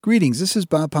Greetings, this is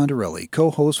Bob Ponderelli,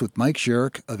 co-host with Mike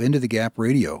Sherrick of Into the Gap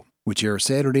Radio, which airs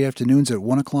Saturday afternoons at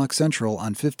 1 o'clock Central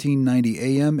on 1590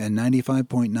 AM and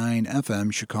 95.9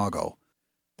 FM Chicago.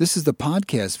 This is the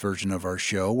podcast version of our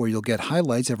show where you'll get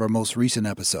highlights of our most recent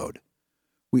episode.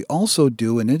 We also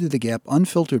do an Into the Gap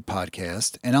Unfiltered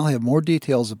podcast, and I'll have more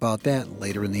details about that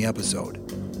later in the episode.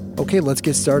 Okay, let's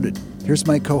get started. Here's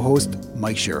my co-host,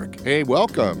 Mike Sherrick. Hey,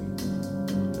 welcome.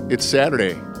 It's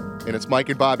Saturday, and it's Mike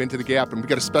and Bob Into the Gap, and we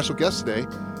got a special guest today,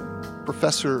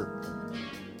 Professor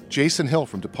Jason Hill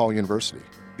from DePaul University,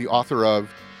 the author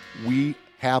of We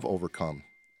Have Overcome.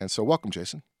 And so welcome,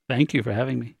 Jason. Thank you for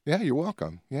having me. Yeah, you're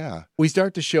welcome. Yeah. We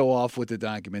start to show off with the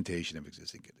documentation of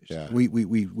existing conditions. Yeah.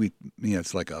 We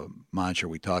it's like a mantra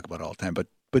we talk about all the time,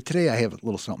 but today I have a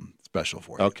little something special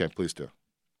for you. Okay, please do.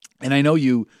 And I know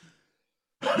you,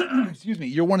 excuse me,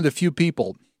 you're one of the few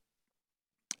people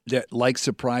that like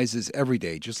surprises every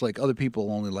day, just like other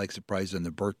people only like surprises on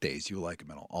their birthdays. You like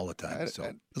them all the time. As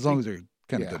long as they're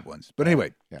kind of good ones. But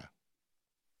anyway. Yeah.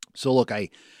 So look,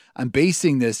 I'm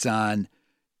basing this on,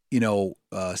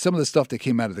 some of the stuff that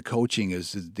came out of the coaching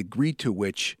is the degree to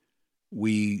which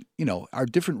we, our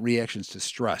different reactions to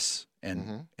stress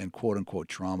and quote unquote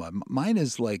trauma. Mine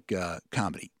is like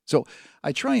comedy. So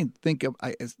I try and think of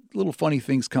little funny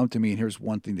things come to me, and here's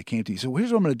one thing that came to me. So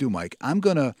here's what I'm going to do, Mike. I'm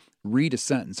going to read a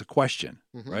sentence, a question,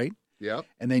 right? Yep.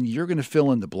 And then you're going to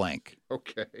fill in the blank.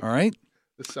 Okay. All right?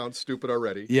 This sounds stupid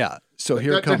already. Yeah. So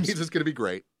here that comes. That means it's going to be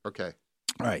great. Okay.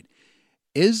 All right.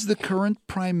 Is the current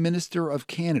Prime Minister of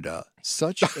Canada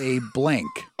such a blank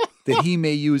that he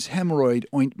may use hemorrhoid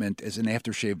ointment as an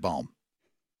aftershave balm?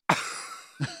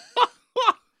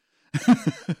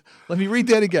 Let me read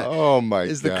that again. Oh, my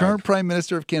God. Is the current Prime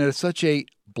Minister of Canada such a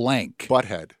blank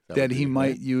butthead that he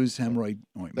might use hemorrhoid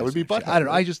ointment? That would be butthead. I don't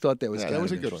know. I just thought that was that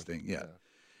was a good interesting. one. Yeah.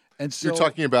 And so you're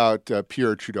talking about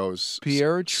Pierre Trudeau's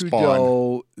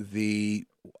Trudeau, the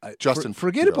Justin.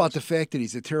 Forget about the fact that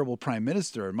he's a terrible prime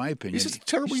minister, in my opinion. He's just a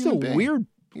terrible He's human a being. weird,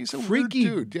 he's a freaky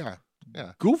weird dude.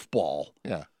 Yeah. Goofball.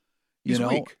 Yeah. He's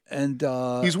weak. And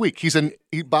he's weak.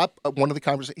 Bob. One of the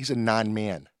conversations. He's a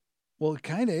non-man. Well, it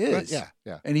kind of is.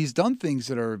 Yeah. And he's done things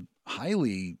that are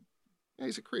highly. Yeah,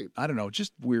 he's a creep. I don't know,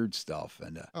 just weird stuff.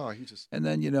 And And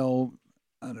then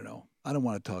I don't know. I don't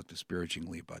want to talk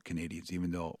disparagingly about Canadians, even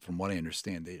though, from what I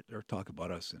understand, they're talking about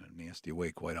us in a nasty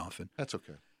way quite often. That's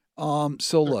okay.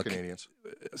 So They're look. Canadians.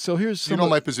 So here's some.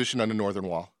 My position on the Northern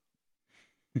Wall.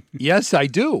 Yes, I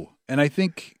do, and I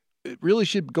think it really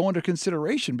should go under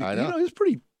consideration. Because, I know. It's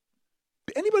pretty.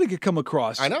 Anybody could come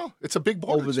across. I know. It's a big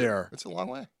border over there. It's a long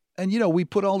way. And we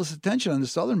put all this attention on the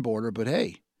southern border, but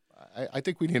hey. I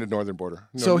think we need a northern border.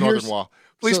 Northern wall.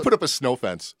 Please put up a snow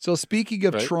fence. So speaking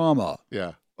of trauma.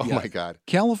 Yeah. Oh my God.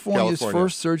 California's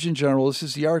first Surgeon General. This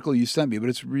is the article you sent me, but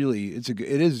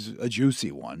it is a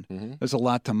juicy one. Mm-hmm. There's a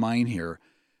lot to mine here.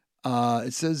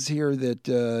 It says here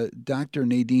that Dr.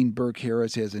 Nadine Burke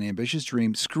Harris has an ambitious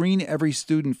dream: screen every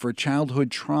student for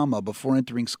childhood trauma before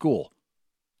entering school.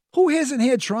 Who hasn't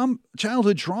had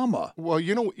childhood trauma? Well,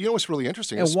 you know what's really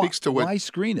interesting. And it speaks to why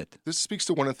screen it? This speaks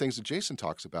to one of the things that Jason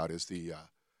talks about is the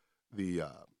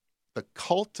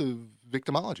cult of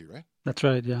victimology, right? That's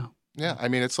right. Yeah. Yeah. I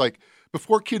mean, it's like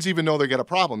before kids even know they got a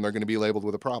problem, they're going to be labeled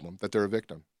with a problem, that they're a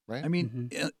victim, right? I mean,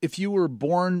 if you were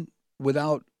born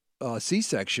without a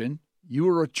C-section, you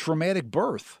were a traumatic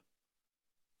birth.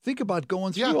 Think about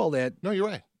going through all that. No, you're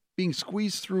right. Being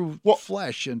squeezed through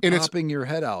flesh and popping your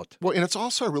head out. Well, and it's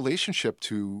also a relationship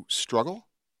to struggle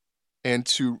and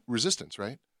to resistance,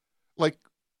 right? Like,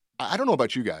 I don't know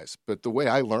about you guys, but the way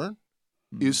I learn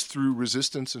is through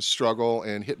resistance and struggle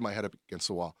and hitting my head up against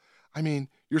the wall. I mean,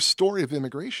 your story of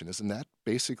immigration, isn't that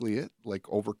basically it? Like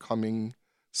overcoming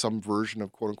some version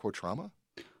of quote-unquote trauma?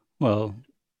 Well,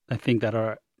 I think that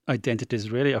our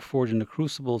identities really are forged in the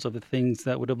crucibles of the things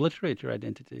that would obliterate your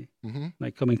identity. Mm-hmm.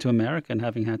 Like coming to America and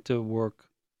having had to work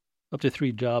up to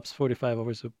 3 jobs, 45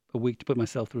 hours a week to put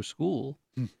myself through school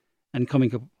and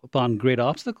coming upon great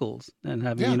obstacles and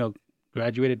having,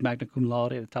 graduated magna cum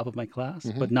laude at the top of my class,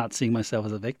 but not seeing myself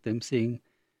as a victim, seeing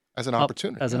as an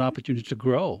opportunity. As an opportunity to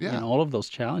grow in all of those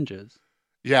challenges.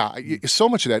 Yeah, so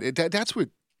much of that. That's what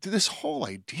this whole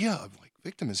idea of like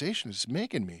victimization is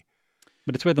making me.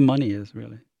 But it's where the money is,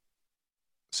 really.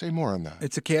 Say more on that.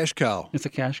 It's a cash cow. It's a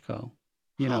cash cow.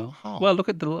 How? Well, look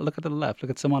at the left.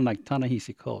 Look at someone like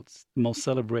Ta-Nehisi Coates, the most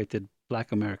celebrated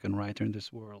Black American writer in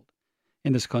this world,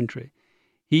 in this country.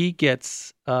 He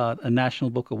gets a National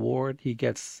Book Award. He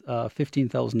gets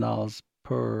 $15,000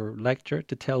 per lecture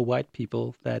to tell white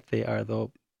people that they are the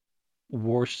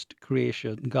worst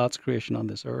creation, God's creation on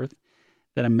this earth,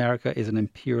 that America is an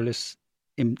imperialist,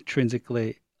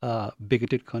 intrinsically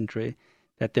bigoted country,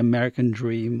 that the American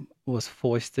dream was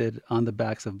foisted on the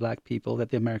backs of black people,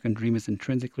 that the American dream is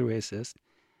intrinsically racist.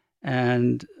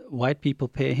 And white people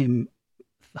pay him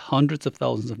hundreds of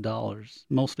thousands of dollars,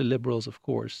 mostly liberals, of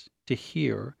course, to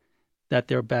hear that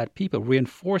they're bad people,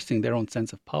 reinforcing their own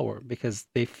sense of power because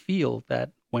they feel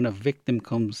that when a victim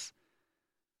comes,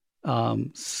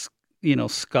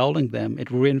 scowling them, it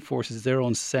reinforces their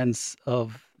own sense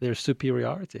of their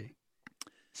superiority.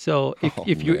 So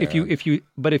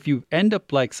if you end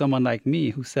up like someone like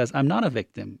me who says, I'm not a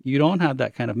victim, you don't have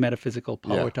that kind of metaphysical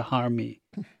power to harm me.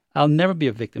 I'll never be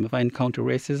a victim. If I encounter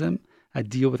racism, I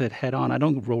deal with it head on. I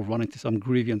don't go running to some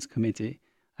grievance committee.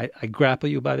 I grapple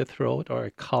you by the throat or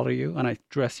I collar you and I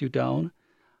dress you down.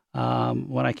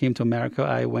 When I came to America,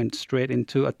 I went straight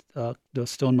into the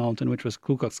Stone Mountain, which was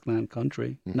Ku Klux Klan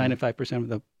country. 95% of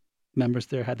the members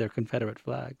there had their Confederate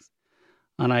flags.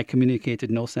 And I communicated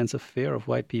no sense of fear of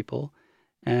white people.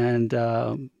 And,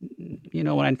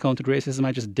 when I encountered racism,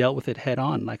 I just dealt with it head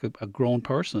on like a grown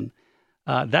person.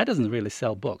 That doesn't really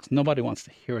sell books. Nobody wants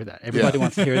to hear that. Everybody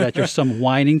wants to hear that you're some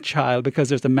whining child because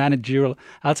there's a managerial.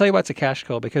 I'll tell you what's a cash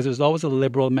cow, because there's always a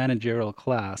liberal managerial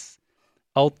class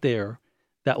out there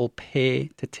that will pay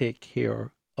to take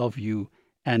care of you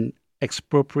and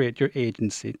expropriate your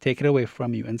agency, take it away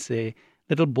from you and say,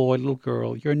 little boy, little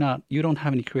girl, you don't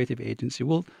have any creative agency.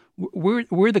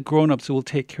 We're the grown-ups who will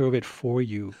take care of it for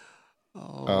you.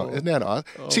 Isn't that odd?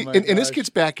 See, and this gets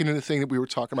back into the thing that we were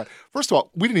talking about. First of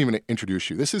all, we didn't even introduce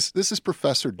you. This is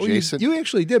Professor Jason. You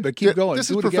actually did, but keep going. This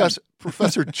is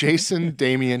Professor Jason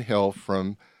Damian Hill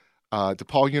from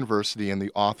DePaul University and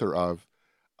the author of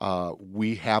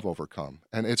We Have Overcome.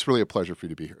 And it's really a pleasure for you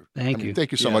to be here. Thank you.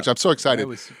 Thank you so much. I'm so excited.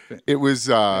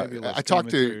 I talked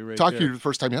to you the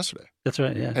first time yesterday. That's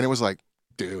right, yeah. And it was like,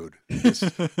 dude.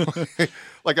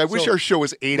 I wish our show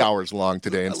was 8 hours long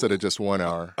today instead of just 1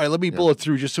 hour. All right, let me bullet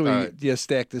through just so we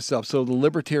stack this up. So the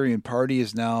Libertarian Party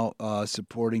is now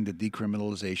supporting the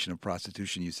decriminalization of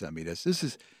prostitution. You sent me this.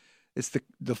 It's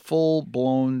the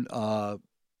full-blown,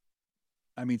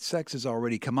 sex is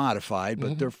already commodified,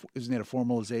 but isn't it a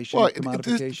formalization of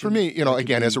commodification? For me,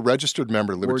 again, as a registered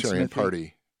member of the Libertarian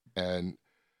Party, and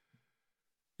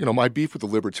my beef with the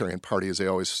Libertarian Party is they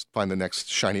always find the next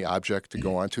shiny object to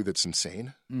go onto that's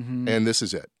insane, and this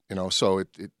is it. So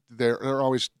they're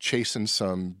always chasing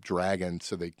some dragon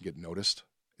so they can get noticed.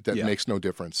 That makes no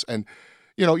difference. And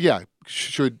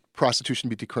should prostitution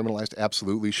be decriminalized?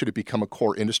 Absolutely. Should it become a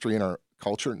core industry in our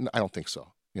culture? I don't think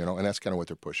so. And that's kind of what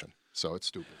they're pushing. So it's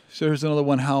stupid. So here's another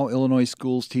one: how Illinois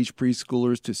schools teach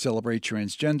preschoolers to celebrate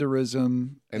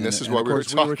transgenderism. And this is what we were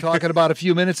talking about a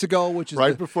few minutes ago, which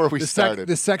is before we started.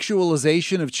 The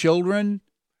sexualization of children.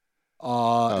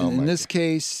 In this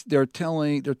case, they're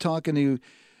talking to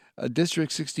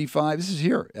District 65. This is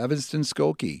here, Evanston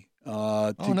Skokie.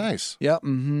 Nice. Yeah.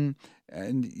 And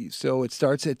so it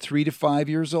starts at 3 to 5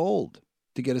 years old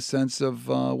to get a sense of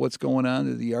what's going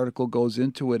on. The article goes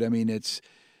into it. I mean, it's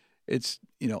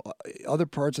other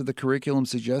parts of the curriculum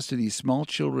suggest to these small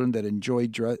children that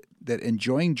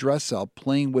enjoying dress up,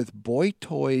 playing with boy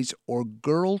toys or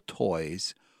girl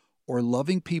toys, or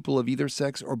loving people of either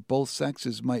sex or both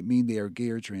sexes might mean they are gay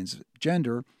or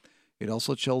transgender. It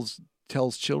also tells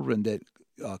children that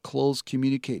clothes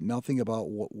communicate nothing about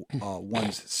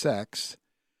one's sex.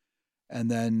 And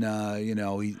then,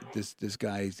 this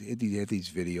guy,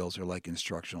 these videos are like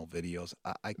instructional videos.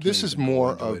 I can't this is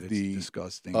more of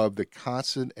disgusting. Of the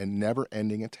constant and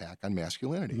never-ending attack on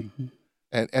masculinity.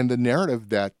 And the narrative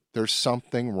that there's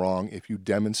something wrong if you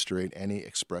demonstrate any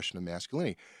expression of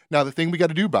masculinity. Now, the thing we got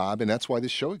to do, Bob, and that's why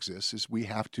this show exists, is we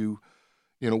have to,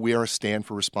 we are a stand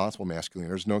for responsible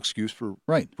masculinity. There's no excuse for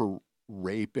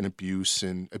rape and abuse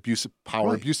and abuse of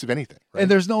power, abuse of anything. Right?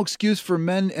 And there's no excuse for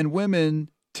men and women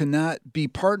to not be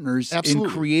partners in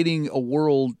creating a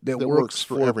world that works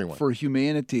for everyone, for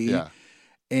humanity. Yeah.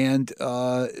 And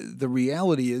the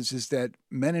reality is that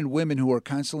men and women who are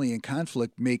constantly in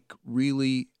conflict make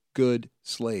really good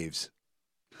slaves.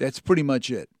 That's pretty much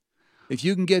it. If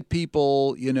you can get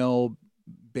people,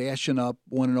 bashing up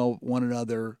one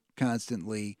another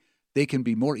constantly, they can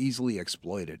be more easily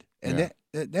exploited. And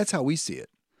that's how we see it.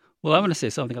 Well, I'm going to say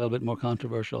something a little bit more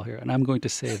controversial here, and I'm going to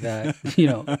say that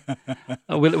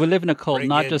we live in a cult.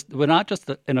 We're not just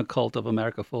in a cult of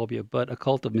Americophobia, but a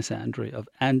cult of misandry, of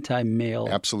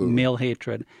anti-male, male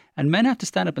hatred. And men have to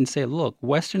stand up and say, "Look,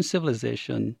 Western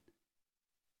civilization,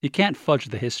 you can't fudge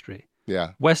the history.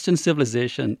 Yeah, Western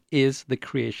civilization is the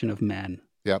creation of man.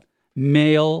 Yep,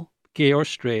 male, gay or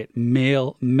straight,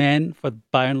 men,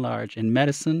 by and large, in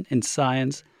medicine, in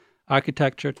science,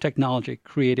 architecture, technology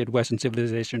created Western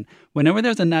civilization. Whenever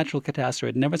there's a natural catastrophe,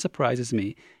 it never surprises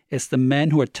me. It's the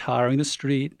men who are tarring the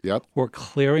street, Yep. who are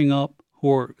clearing up,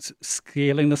 who are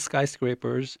scaling the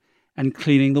skyscrapers and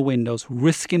cleaning the windows,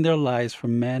 risking their lives for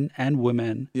men and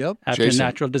women Yep. after Jason. a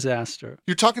natural disaster.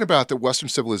 You're talking about that Western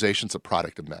civilization's a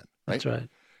product of men, right? That's right.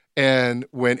 And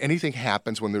when anything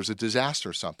happens, when there's a disaster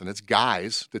or something, it's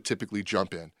guys that typically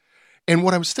jump in. And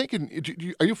what I was thinking,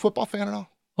 are you a football fan at all?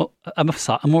 Well, I'm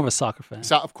more of a soccer fan.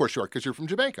 Of course you are, because you're from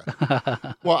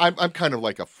Jamaica. Well, I'm kind of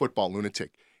like a football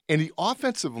lunatic. And the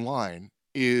offensive line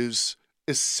is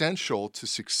essential to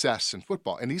success in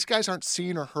football. And these guys aren't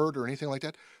seen or heard or anything like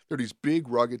that. They're these big,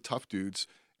 rugged, tough dudes.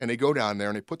 And they go down there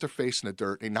and they put their face in the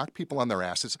dirt. They knock people on their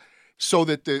asses so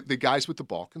that the guys with the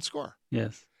ball can score.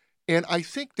 Yes. And I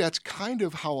think that's kind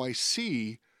of how I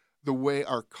see the way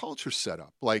our culture's set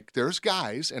up. Like, there's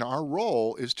guys, and our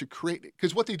role is to create,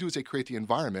 because what they do is they create the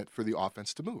environment for the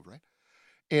offense to move, right?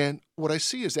 And what I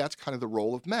see is that's kind of the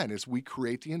role of men, is we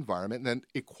create the environment, and then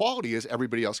equality is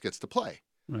everybody else gets to play.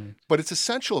 Right. But it's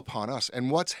essential upon us.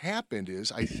 And what's happened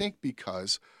is, I think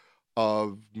because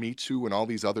of Me Too and all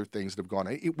these other things that have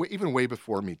gone, even way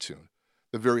before Me Too,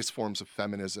 the various forms of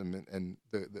feminism and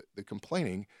the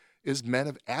complaining, is men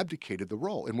have abdicated the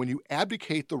role. And when you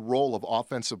abdicate the role of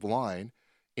offensive line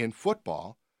in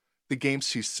football, the game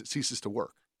ceases to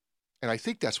work. And I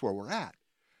think that's where we're at.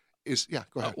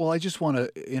 Go ahead. Well, I just want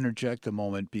to interject a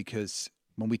moment, because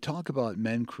when we talk about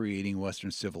men creating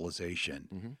Western civilization,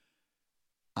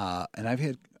 Mm-hmm.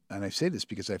 and I say this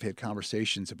because I've had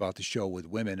conversations about the show with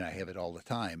women, I have it all the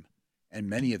time, and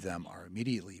many of them are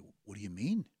immediately, what do you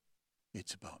mean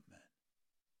it's about men?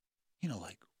 You know,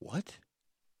 like, what?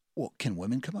 Well, can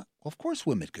women come on? Well, of course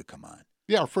women could come on.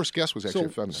 Yeah, our first guest was actually a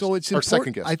feminist. So it's our important.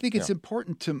 second guest. I think it's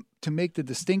important to make the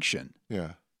distinction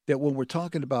Yeah. that when we're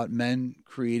talking about men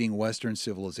creating Western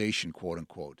civilization, quote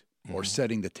unquote, or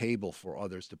setting the table for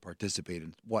others to participate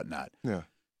in whatnot, Yeah.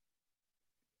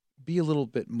 be a little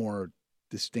bit more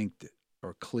distinct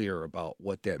or clear about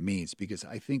what that means, because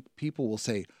I think people will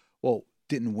say, well,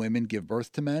 didn't women give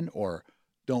birth to men, or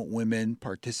don't women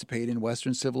participate in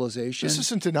Western civilization? This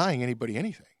isn't denying anybody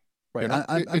anything. Right. You know?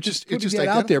 I'm just putting that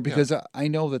out there because I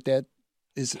know that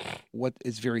is what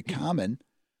is very common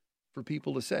for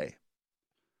people to say.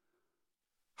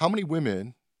 How many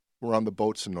women were on the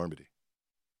boats in Normandy?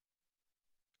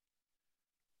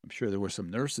 I'm sure there were some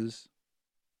nurses.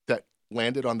 That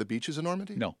landed on the beaches in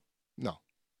Normandy? No.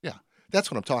 Yeah. That's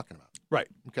what I'm talking about. Right.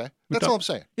 Okay? That's all I'm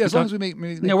saying. Yeah, as long as we make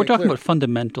No, we're that talking clear. about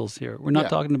fundamentals here. We're not Yeah.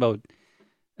 talking about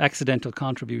accidental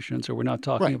contributions, or we're not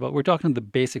talking Right. about, we're talking the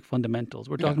basic fundamentals.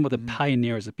 We're talking about the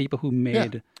pioneers, the people who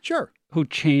made, Sure. who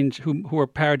are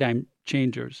paradigm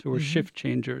changers, who are shift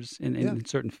changers in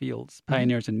certain fields,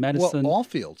 pioneers in medicine. Well, all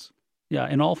fields. Yeah,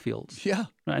 in all fields. Yeah.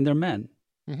 Right, and they're men.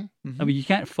 I mean, you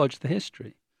can't fudge the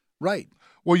history. Right.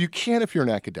 Well, you can if you're an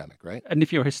academic, right? And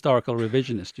if you're a historical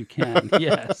revisionist, you can.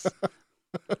 Yes.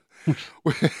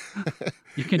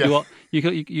 You can do all, you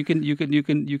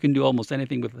can do almost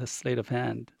anything with a sleight of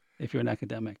hand if you're an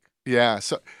academic. Yeah,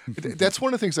 so that's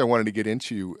one of the things I wanted to get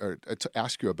into, or to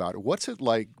ask you about. What's it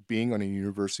like being on a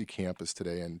university campus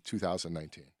today in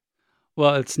 2019?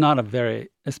 Well, it's not a very,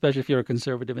 especially if you're a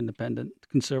conservative independent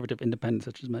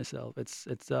such as myself.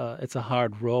 It's a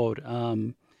hard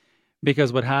road,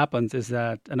 because what happens is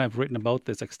that, and I've written about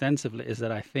this extensively, is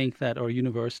that I think that our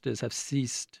universities have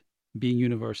ceased being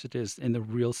universities in the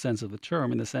real sense of the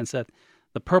term, in the sense that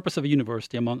the purpose of a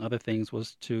university, among other things,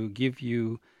 was to give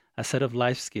you a set of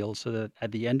life skills so that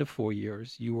at the end of 4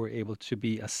 years, you were able to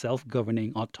be a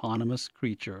self-governing, autonomous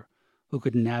creature who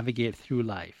could navigate through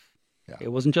life. Yeah. It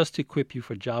wasn't just to equip you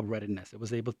for job readiness. It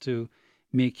was able to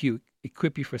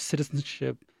equip you for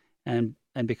citizenship and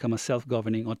become a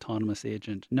self-governing, autonomous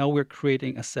agent. Now we're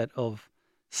creating a set of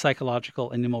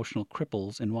psychological and emotional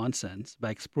cripples, in one sense,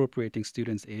 by expropriating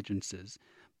students' agencies.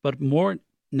 But more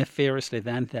nefariously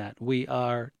than that, we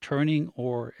are turning,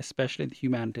 or especially the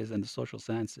humanities and the social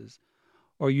sciences,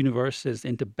 or universities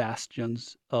into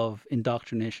bastions of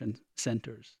indoctrination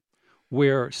centers,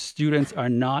 where students are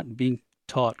not being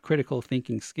taught critical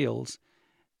thinking skills.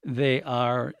 They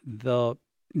are the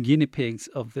guinea pigs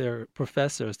of their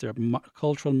professors, their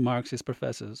cultural Marxist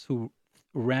professors, who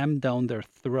ram down their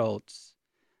throats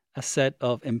a set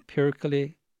of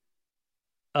empirically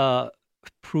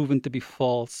proven to be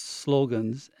false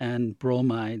slogans and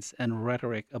bromides and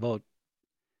rhetoric about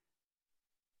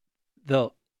the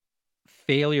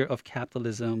failure of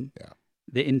capitalism,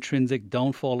 the intrinsic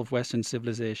downfall of Western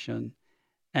civilization.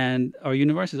 And our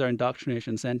universities are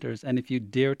indoctrination centers. And if you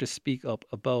dare to speak up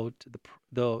about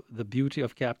the beauty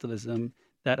of capitalism,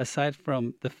 that aside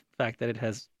from the fact that it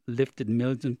has lifted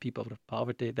millions of people out of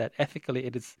poverty, that ethically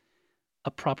it is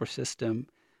a proper system,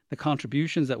 the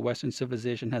contributions that Western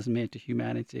civilization has made to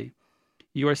humanity,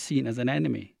 you are seen as an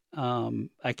enemy.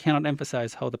 I cannot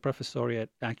emphasize how the professoriate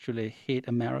actually hate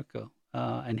America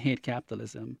and hate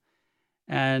capitalism.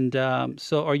 And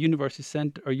so our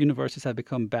universities have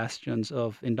become bastions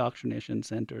of indoctrination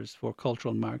centers for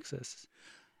cultural Marxists.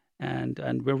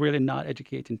 And we're really not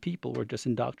educating people. We're just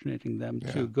indoctrinating them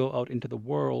to go out into the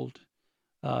world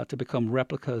to become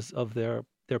replicas of their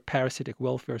parasitic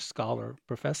welfare scholar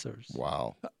professors.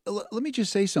 Wow. Let me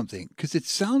just say something, because it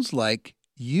sounds like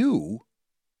you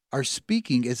are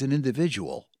speaking as an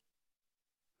individual.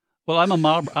 Well, I'm a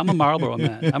Marlboro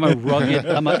man. I'm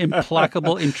an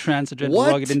implacable, intransigent,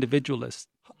 rugged individualist.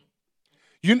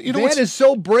 You know that is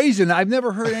so brazen. I've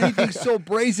never heard anything so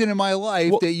brazen in my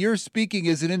life that you're speaking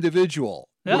as an individual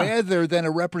rather than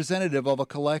a representative of a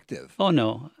collective. Oh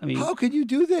no! I mean, how can you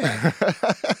do that?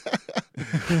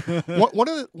 One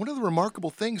of the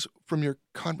remarkable things from your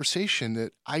conversation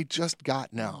that I just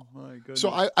got now. Oh, my goodness. So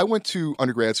I went to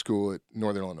undergrad school at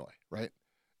Northern Illinois, right?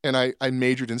 And I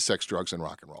majored in sex, drugs, and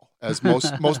rock and roll, as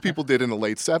most people did in the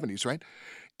late 70s, right?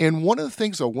 And one of the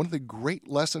things, though, one of the great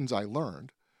lessons I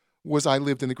learned was I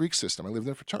lived in the Greek system. I lived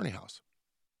in a fraternity house.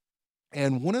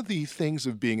 And one of the things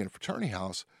of being in a fraternity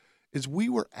house is we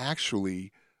were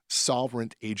actually sovereign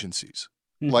agencies.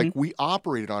 Mm-hmm. Like, we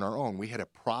operated on our own. We had a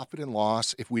profit and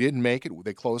loss. If we didn't make it,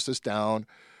 they closed us down.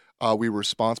 We were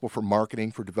responsible for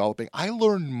marketing, for developing. I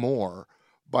learned more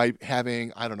by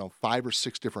having, 5 or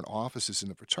 6 different offices in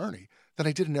the fraternity than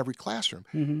I did in every classroom.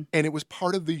 Mm-hmm. And it was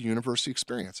part of the university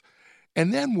experience.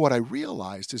 And then what I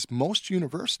realized is most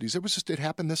universities, it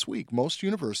happened this week, most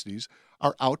universities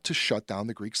are out to shut down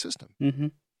the Greek system. Mm-hmm.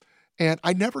 And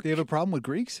I never... They have a problem with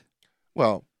Greeks?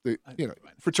 Well,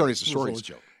 fraternities and sororities.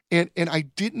 And I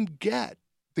didn't get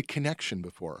the connection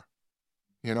before,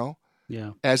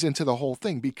 as into the whole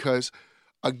thing. Because,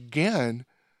 again,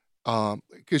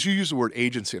 because you use the word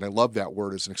agency, and I love that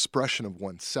word as an expression of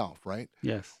oneself, right?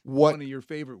 Yes. One of your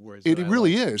favorite words. It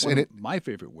really is. One of my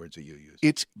favorite words that you use.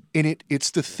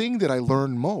 It's the thing that I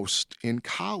learned most in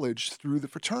college through the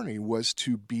fraternity was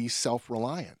to be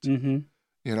self-reliant. Mm-hmm.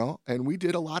 And we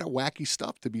did a lot of wacky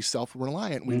stuff to be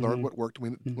self-reliant. We learned what worked, we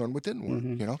learned what didn't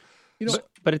work,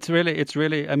 But it's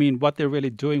really, I mean, what they're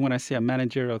really doing when I say a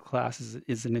managerial class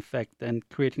is in effect and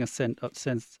creating a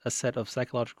set of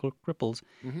psychological cripples.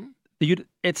 Mm-hmm.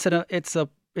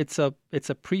 It's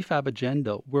a prefab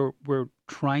agenda. We're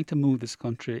trying to move this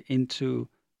country into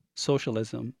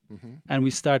socialism, mm-hmm. and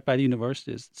we start by the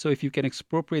universities. So if you can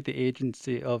expropriate the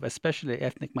agency of especially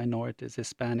ethnic minorities,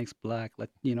 Hispanics, Black,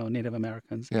 Native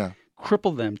Americans,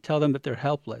 cripple them, tell them that they're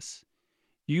helpless,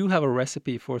 you have a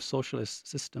recipe for a socialist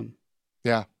system.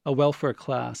 Yeah. A welfare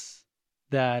class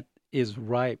that is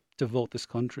ripe to vote this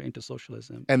country into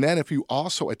socialism. And then if you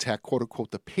also attack, quote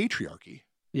unquote, the patriarchy,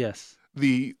 yes,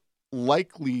 the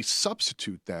likely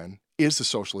substitute then is the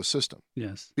socialist system.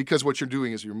 Yes. Because what you're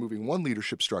doing is you're moving one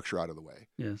leadership structure out of the way.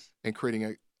 Yes. And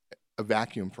creating a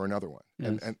vacuum for another one.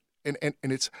 Yes. And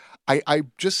it's I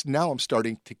just now I'm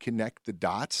starting to connect the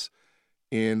dots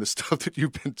in the stuff that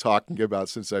you've been talking about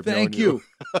since I've known you.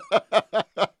 Thank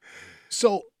you.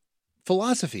 So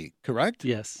philosophy, correct?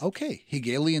 Yes. Okay.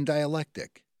 Hegelian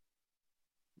dialectic.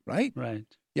 Right? Right.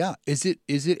 Yeah. Is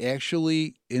it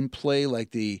actually in play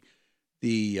like the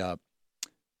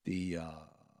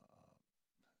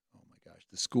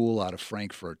school out of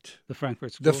Frankfurt? The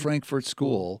Frankfurt School. The Frankfurt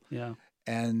School. Yeah.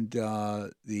 And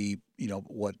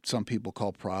what some people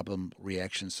call problem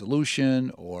reaction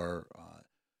solution, or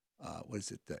what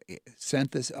is it?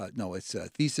 Synthesis? No, it's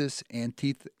thesis,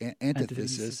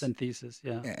 antithesis, and thesis.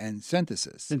 Yeah. And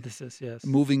synthesis. Synthesis. Yes.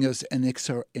 Moving us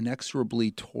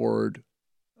inexorably toward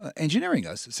engineering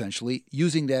us, essentially,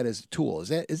 using that as a tool. Is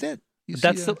that?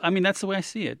 That's the way I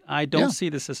see it. I don't see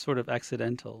this as sort of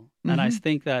accidental, mm-hmm. and I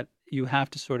think that you have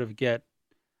to sort of get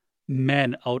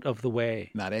men out of the way.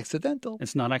 Not accidental.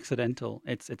 It's not accidental.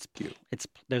 It's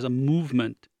there's a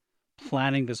movement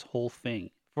planning this whole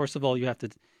thing. First of all, you have to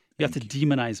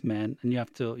demonize men, and you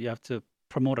have to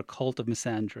promote a cult of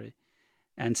misandry,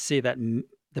 and say that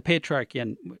the patriarchy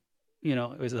and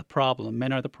is the problem.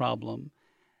 Men are the problem.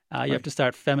 You have to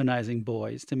start feminizing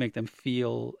boys to make them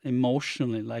feel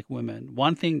emotionally like women.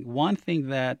 One thing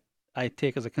that I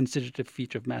take as a constitutive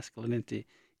feature of masculinity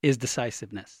is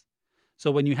decisiveness. So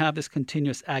when you have this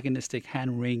continuous agonistic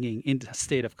hand-wringing in a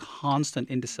state of constant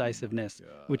indecisiveness,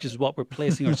 which is what we're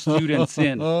placing our students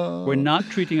in, we're not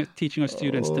teaching our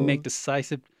students to make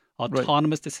decisive,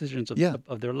 autonomous decisions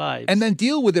of their lives. And then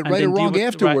deal with it right or wrong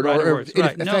afterward, or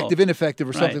effective, ineffective,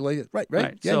 or something like that.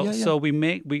 Right. Yeah. So we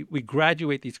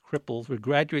graduate these cripples, we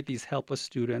graduate these helpless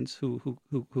students who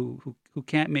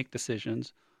can't make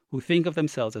decisions, who think of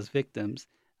themselves as victims.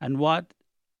 And what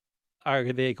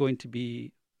are they going to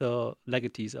be the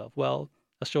legatees of? Well,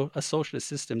 a socialist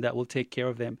system that will take care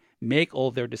of them, make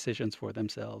all their decisions for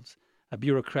themselves. A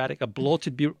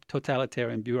bloated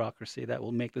totalitarian bureaucracy that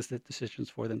will make the decisions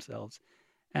for themselves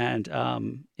and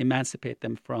emancipate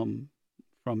them from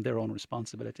their own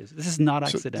responsibilities. This is not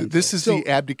accidental. This is the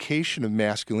abdication of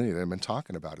masculinity that I've been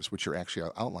talking about, is what you're actually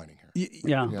outlining here.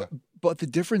 Yeah. But the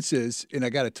difference is, and I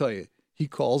got to tell you, he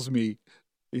calls me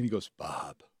and he goes,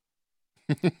 Bob,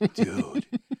 dude,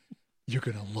 you're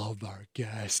going to love our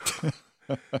guest.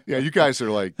 Yeah, you guys are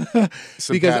like simpatico.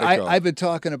 Because I've been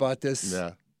talking about this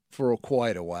for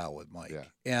quite a while with Mike. Yeah.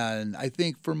 And I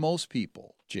think for most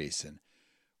people, Jason,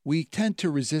 we tend to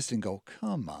resist and go,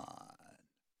 come on,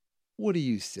 what are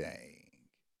you saying?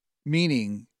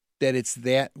 Meaning that it's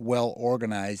that well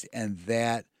organized and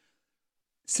that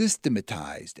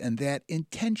systematized and that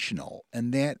intentional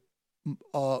and that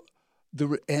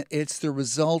it's the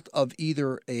result of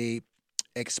either a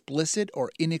explicit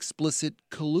or inexplicit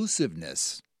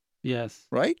collusiveness. Yes.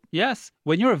 Right? Yes.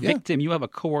 When you're a victim, you have a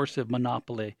coercive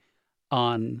monopoly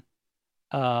on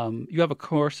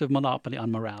morality.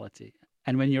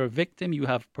 And when you're a victim, you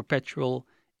have perpetual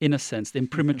innocence, the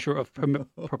imprimatur of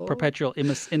perpetual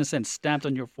innocence stamped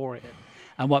on your forehead.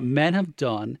 And what men have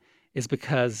done is,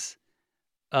 because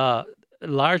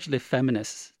largely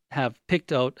feminists have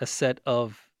picked out a set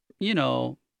of,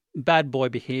 bad boy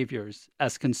behaviors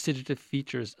as constitutive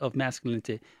features of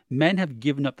masculinity, men have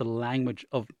given up the language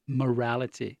of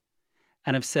morality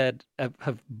and have said,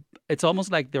 it's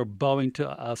almost like they're bowing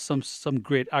to some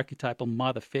great archetypal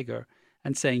mother figure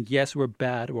and saying, yes, we're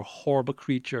bad, we're horrible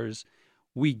creatures.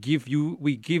 You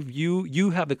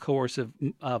have the coercive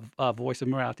voice of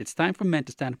morality. It's time for men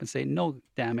to stand up and say, no,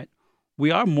 damn it,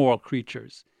 we are moral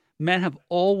creatures. Men have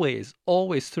always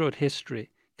throughout history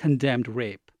condemned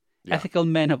rape. Yeah. Ethical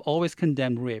men have always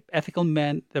condemned rape. Ethical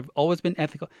men have always been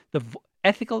ethical. The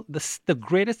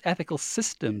greatest ethical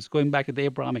systems, going back to the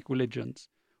Abrahamic religions,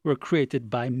 were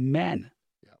created by men.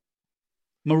 Yeah.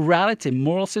 Morality,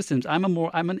 moral systems. I'm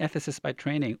an ethicist by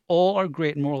training. All our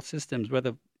great moral systems,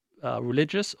 whether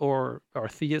religious or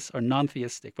theist or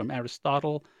non-theistic, from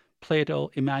Aristotle,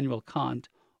 Plato, Immanuel Kant,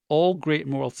 all great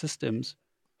moral systems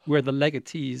were the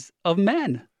legatees of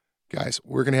men. Guys,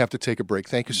 we're going to have to take a break.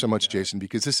 Thank you so much, Jason,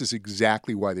 because this is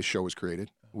exactly why this show was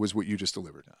created, was what you just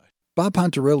delivered. Bob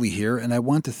Pontarelli here, and I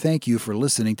want to thank you for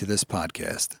listening to this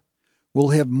podcast. We'll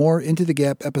have more Into the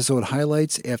Gap episode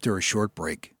highlights after a short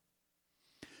break.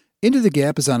 Into the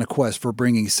Gap is on a quest for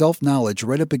bringing self-knowledge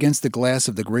right up against the glass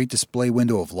of the great display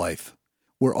window of life.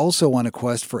 We're also on a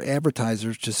quest for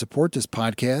advertisers to support this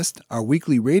podcast, our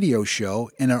weekly radio show,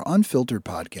 and our unfiltered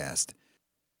podcast.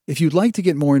 If you'd like to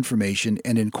get more information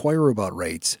and inquire about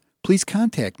rates, please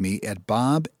contact me at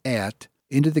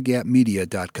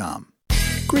bob@intothegapmedia.com.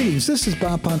 Greetings, this is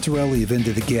Bob Pontarelli of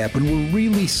Into the Gap, and we're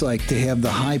really psyched to have the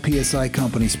High PSI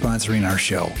company sponsoring our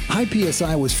show. High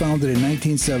PSI was founded in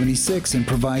 1976 and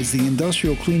provides the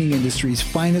industrial cleaning industry's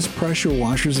finest pressure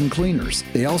washers and cleaners.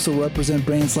 They also represent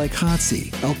brands like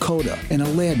Hotsy, Alcoda, and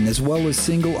Aladdin, as well as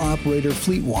single-operator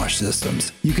fleet wash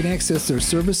systems. You can access their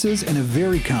services and a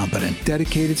very competent,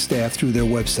 dedicated staff through their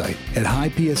website at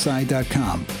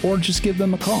highpsi.com, or just give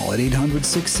them a call at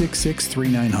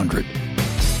 800-666-3900.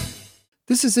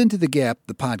 This is Into the Gap,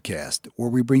 the podcast, where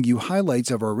we bring you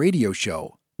highlights of our radio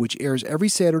show, which airs every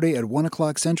Saturday at 1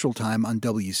 o'clock Central Time on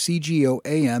WCGO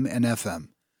AM and FM.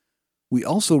 We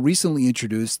also recently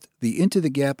introduced the Into the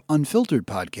Gap Unfiltered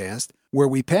podcast, where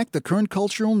we pack the current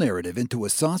cultural narrative into a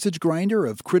sausage grinder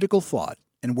of critical thought,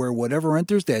 and where whatever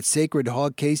enters that sacred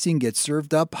hog casing gets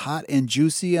served up hot and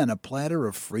juicy on a platter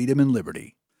of freedom and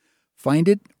liberty. Find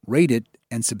it, rate it,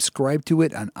 and subscribe to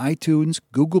it on iTunes,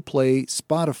 Google Play,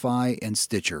 Spotify, and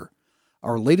Stitcher.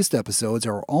 Our latest episodes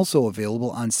are also available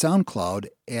on SoundCloud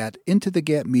at Into the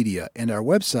Gap Media and our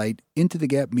website,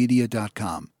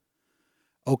 intothegapmedia.com.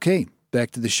 Okay,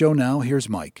 back to the show now. Here's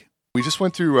Mike. We just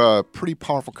went through a pretty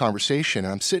powerful conversation,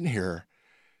 and I'm sitting here,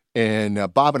 and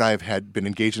Bob and I have been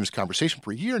engaged in this conversation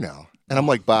for a year now. And I'm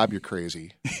like, Bob, you're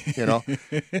crazy,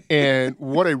 And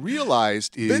what I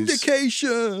realized is...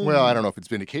 Vindication! Well, I don't know if it's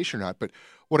vindication or not, but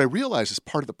what I realized is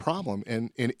part of the problem,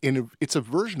 and it's a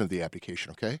version of the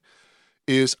abdication, okay,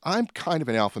 is I'm kind of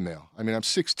an alpha male. I mean, I'm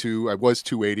 6'2". I was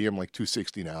 280. I'm like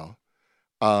 260 now.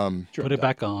 Put it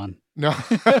back on. No,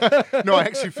 no, I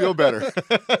actually feel better.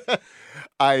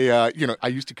 I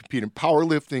used to compete in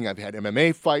powerlifting. I've had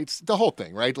MMA fights, the whole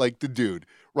thing, right? Like the dude,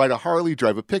 ride a Harley,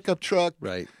 drive a pickup truck,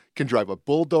 Right. can drive a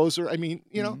bulldozer. I mean,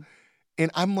 Mhm.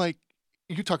 and I'm like,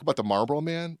 you talk about the Marlboro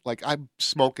Man, like I'm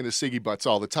smoking the ciggy butts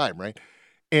all the time, right?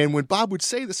 And when Bob would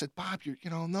say this, I said, Bob,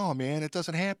 no, man, it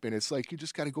doesn't happen. It's like you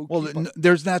just got to go. Well, keep up.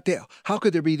 there's not that. How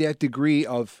could there be that degree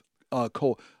of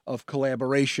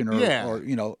collaboration or, Yeah.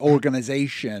 or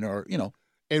organization or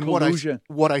And collusion?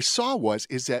 what I saw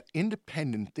is that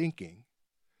independent thinking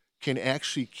can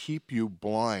actually keep you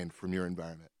blind from your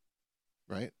environment,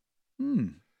 right?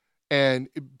 And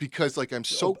because like I'm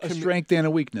so a strength and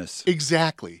a weakness.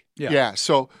 Exactly. Yeah. Yeah.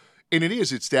 So, and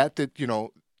it's that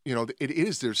it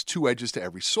is. There's two edges to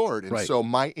every sword, and Right. so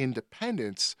my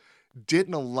independence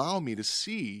didn't allow me to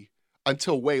see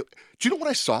until way. Do you know when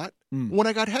I saw it? When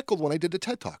I got heckled when I did the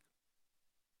TED Talk.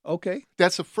 Okay.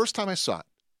 That's the first time I saw it.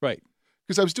 Right.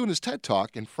 Because I was doing this TED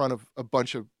Talk in front of a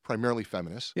bunch of primarily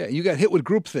feminists. Yeah, you got hit with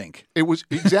groupthink. It was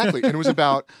exactly, and it was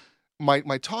about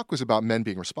my talk was about men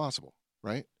being responsible,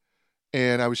 right?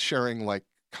 And I was sharing like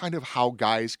kind of how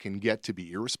guys can get to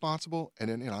be irresponsible, and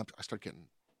then I start getting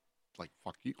like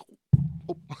fuck you.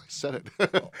 Oh, I said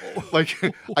it.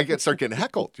 Like start getting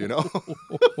heckled,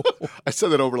 I said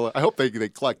that over. I hope they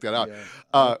collect that out.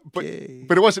 Yeah. Okay.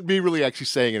 But it wasn't me really actually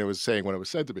saying it. It was saying what it was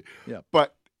said to me. Yeah.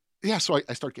 But yeah, so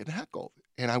I start getting heckled,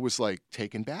 and I was like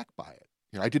taken back by it.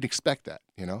 I didn't expect that,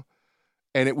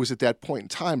 And it was at that point in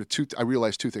time I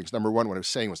realized two things. Number one, what I was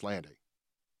saying was landing,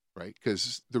 right?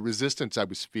 Because the resistance I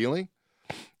was feeling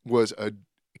it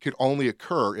could only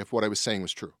occur if what I was saying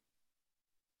was true,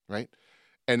 right?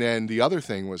 And then the other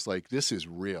thing was like, this is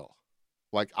real.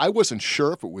 Like I wasn't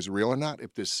sure if it was real or not,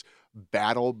 if this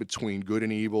battle between good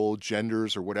and evil,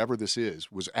 genders or whatever this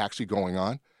is, was actually going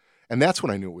on. And that's when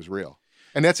I knew it was real.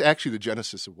 And that's actually the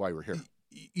genesis of why we're here.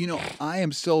 I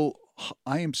am so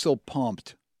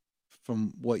pumped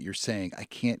from what you're saying. I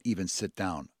can't even sit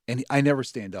down, and I never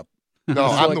stand up. No, So,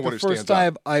 I'm like the one who the first stands up.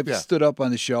 time I've Yeah. stood up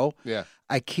on the show. Yeah.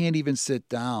 I can't even sit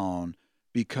down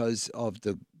because of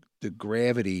the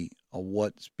gravity of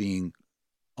what's being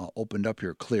opened up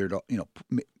here, cleared up,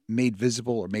 made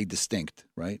visible or made distinct,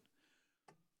 right?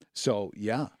 So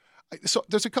yeah. So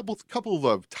there's a couple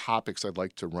of topics I'd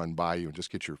like to run by you and just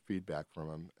get your feedback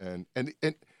from them.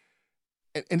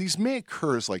 And these may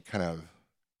occur as like kind of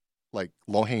like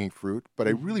low-hanging fruit, but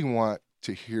I really want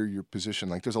to hear your position.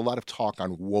 Like there's a lot of talk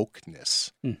on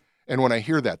wokeness. And when I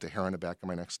hear that, the hair on the back of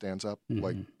my neck stands up.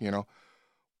 Like,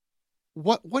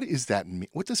 what is that mean?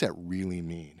 What does that really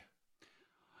mean?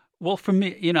 Well, for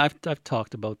me, I've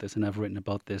talked about this and I've written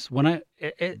about this.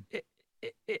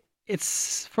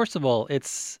 It's first of all,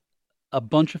 it's a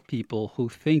bunch of people who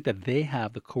think that they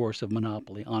have the coercive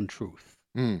monopoly on truth,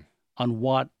 on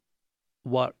what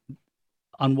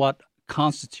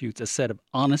constitutes a set of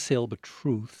unassailable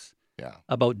truths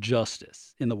about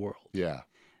justice in the world. Yeah.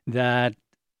 That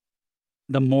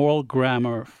the moral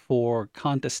grammar for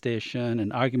contestation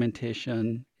and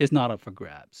argumentation is not up for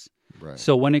grabs. Right.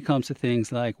 So when it comes to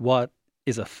things like what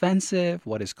is offensive,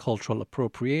 what is cultural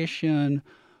appropriation,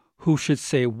 who should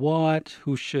say what,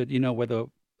 who should, whether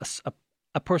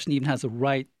a person even has a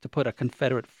right to put a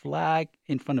Confederate flag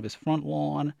in front of his front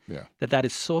lawn, that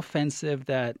is so offensive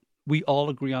that we all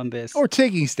agree on this. Or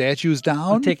taking statues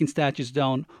down.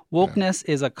 Wokeness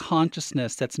is a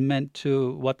consciousness that's meant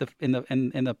to in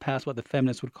the past what the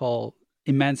feminists would call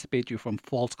emancipate you from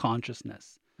false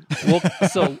consciousness.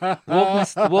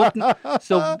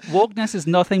 Wokeness is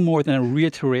nothing more than a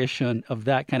reiteration of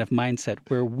that kind of mindset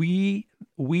where we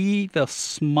the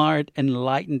smart,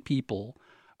 enlightened people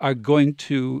are going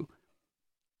to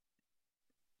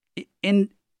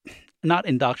not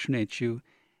indoctrinate you,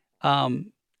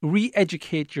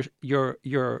 re-educate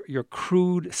your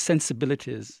crude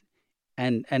sensibilities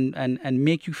and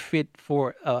make you fit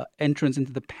for entrance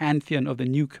into the pantheon of the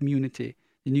new community,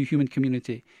 the new human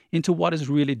community, into what is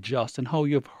really just and how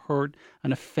you have hurt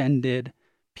and offended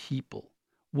people.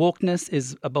 Wokeness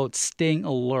is about staying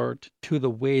alert to the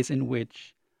ways in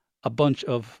which a bunch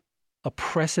of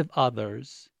oppressive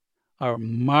others are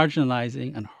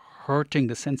marginalizing and hurting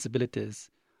the sensibilities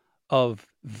of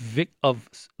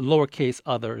lowercase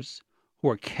others who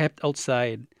are kept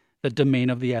outside the domain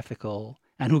of the ethical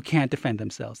and who can't defend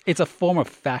themselves. It's a form of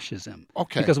fascism.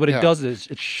 Okay. Because what it does is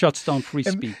it shuts down free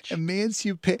speech.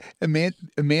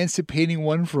 Emancipating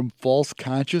one from false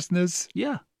consciousness.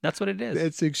 Yeah, that's what it is.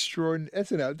 That's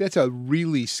extraordinary. That's a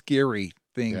really scary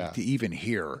thing to even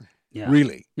hear. Yeah.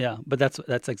 Really. Yeah, but that's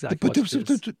exactly what it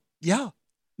is. Yeah.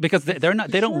 Because they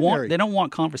don't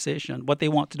want conversation. What they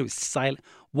want to do is silent.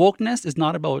 Wokeness is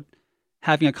not about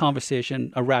having a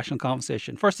conversation, a rational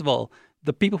conversation. First of all,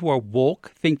 the people who are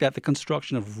woke think that the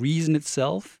construction of reason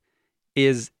itself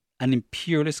is an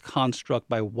imperialist construct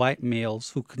by white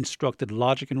males who constructed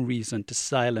logic and reason to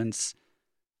silence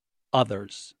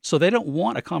others. So they don't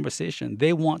want a conversation.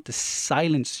 They want to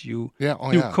silence you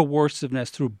through coerciveness,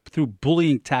 through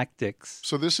bullying tactics.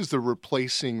 So this is the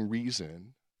replacing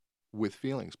reason with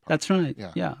feelings part. That's right.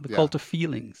 Yeah. The cult of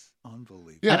feelings.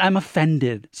 Unbelievable. Yeah. And I'm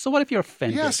offended. So what if you're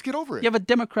offended? Yes, get over it. You have a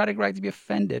democratic right to be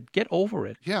offended. Get over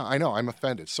it. Yeah, I know. I'm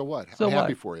offended. So what? So I'm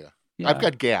happy what? for you. Yeah. I've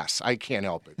got gas. I can't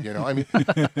help it. You know, I mean,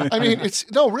 it's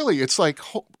no, really. It's like,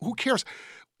 who cares?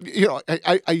 You know,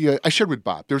 I shared with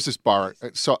Bob. There's this bar.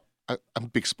 So I'm a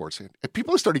big sports fan.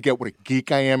 People are starting to get what a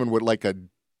geek I am and what like a,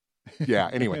 yeah.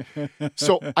 Anyway,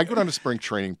 so I go down to spring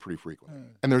training pretty frequently,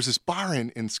 and there's this bar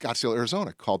in Scottsdale,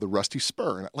 Arizona called the Rusty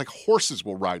Spur, and like horses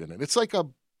will ride in it. It's like a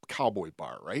cowboy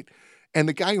bar, right? And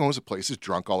the guy who owns the place is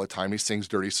drunk all the time. He sings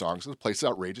dirty songs, and the place is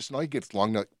outrageous, and all he gets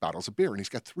long neck bottles of beer, and he's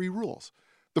got 3 rules.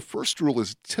 The first rule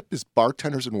is tip his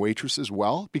bartenders and waitresses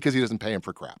well because he doesn't pay them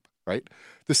for crap, right?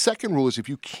 The second rule is if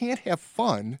you can't have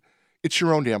fun, it's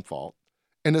your own damn fault.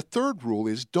 And the third rule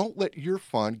is don't let your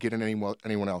fun get in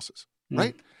anyone else's,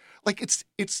 right? Like it's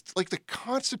like the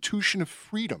Constitution of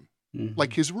freedom,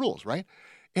 like his rules, right?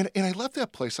 And I left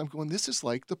that place. I'm going, this is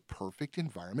like the perfect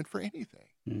environment for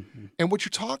anything. And what you're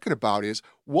talking about is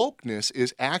wokeness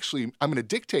is actually, I'm going to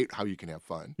dictate how you can have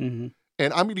fun,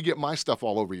 and I'm going to get my stuff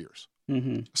all over yours.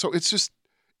 So it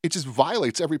just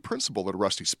violates every principle of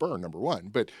Rusty Spur, number one,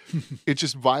 but it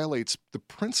just violates the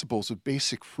principles of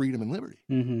basic freedom and liberty.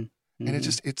 And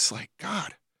it's like,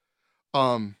 God.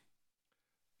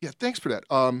 Yeah, thanks for that.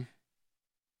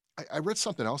 I read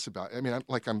something else about,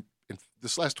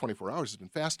 this last 24 hours has been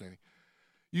fascinating.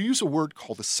 You use a word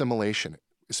called assimilation,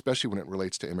 especially when it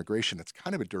relates to immigration. It's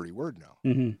kind of a dirty word now.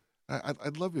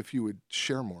 I'd love if you would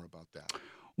share more about that.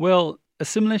 Well,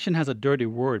 assimilation has a dirty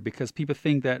word because people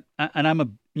think that, and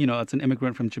I'm it's an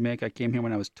immigrant from Jamaica. I came here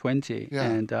when I was 20,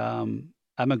 and I'm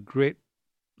a great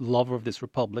lover of this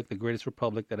republic, the greatest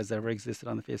republic that has ever existed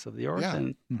on the face of the earth,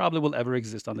 and probably will ever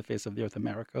exist on the face of the earth,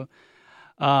 America.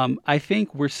 I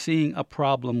think we're seeing a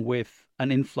problem with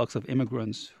an influx of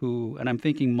immigrants who, and I'm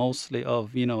thinking mostly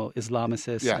of,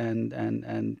 Islamicists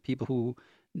and people who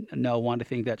now want to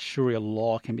think that Sharia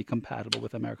law can be compatible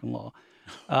with American law.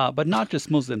 But not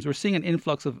just Muslims. We're seeing an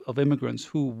influx of immigrants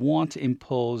who want to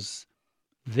impose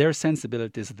their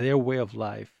sensibilities, their way of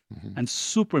life, and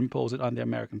superimpose it on the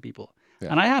American people.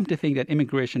 And I happen to think that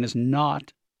immigration is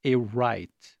not a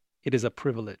right; it is a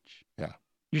privilege.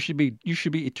 You should be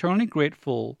eternally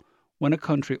grateful when a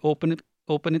country open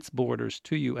its borders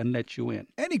to you and let you in.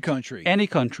 Any country.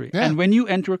 Yeah. And when you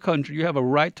enter a country, you have a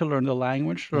right to learn the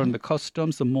language, to learn the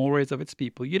customs, the mores of its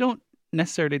people. You don't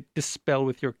necessarily dispel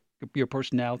with your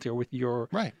personality or with your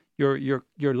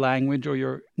language or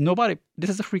your nobody. This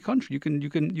is a free country.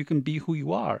 You can be who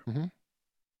you are.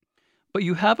 But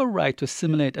you have a right to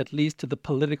assimilate at least to the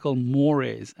political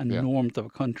mores and norms of a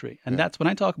country. And that's when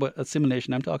I talk about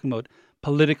assimilation, I'm talking about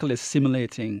politically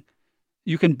assimilating.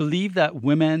 You can believe that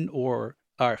women are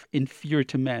inferior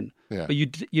to men, but you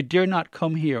dare not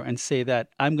come here and say that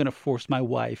I'm going to force my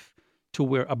wife to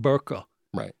wear a burqa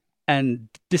and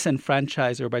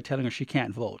disenfranchise her by telling her she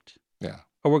can't vote.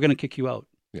 Or we're going to kick you out.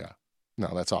 No,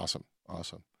 that's awesome.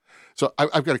 So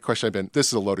I've got a question. This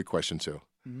is a loaded question too.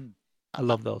 I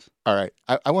love those. All right.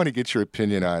 I want to get your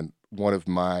opinion on one of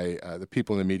my, the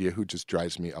people in the media who just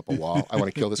drives me up a wall. I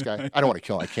want to kill this guy. I don't want to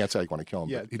kill him. I can't say I want to kill him,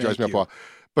 but he drives me up a wall.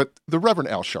 But the Reverend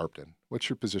Al Sharpton, what's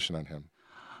your position on him?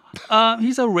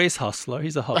 He's a race hustler.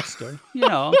 He's a huckster. He's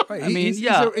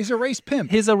a race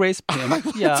pimp. He's a race pimp.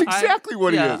 That's exactly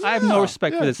what he is. I have no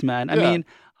respect for this man. I mean,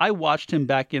 I watched him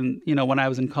back in, when I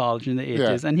was in college in the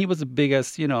 80s, and he was the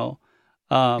biggest,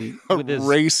 with his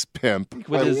race pimp.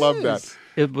 I love that.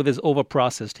 With his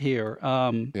overprocessed hair.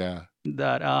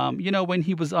 That, when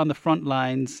he was on the front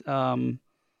lines,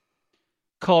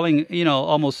 calling,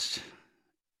 almost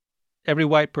every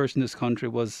white person in this country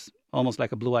was almost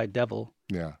like a blue-eyed devil.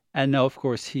 And now, of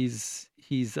course, he's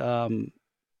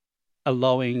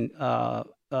allowing,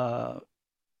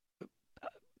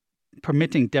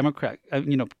 permitting Democrat,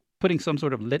 putting some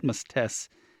sort of litmus test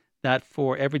that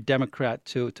for every Democrat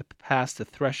to pass the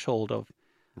threshold of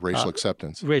racial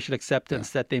acceptance,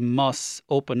 that they must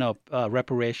open up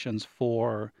reparations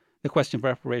for the question of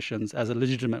reparations as a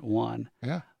legitimate one.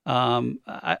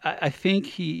 I think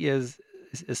he is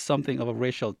something of a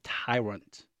racial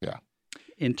tyrant.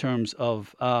 In terms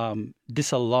of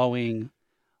disallowing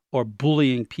or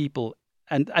bullying people,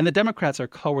 and the Democrats are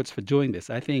cowards for doing this.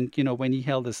 I think when he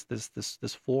held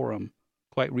this forum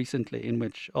quite recently, in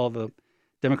which all the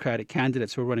Democratic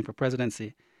candidates who were running for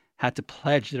presidency had to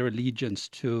pledge their allegiance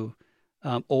to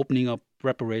opening up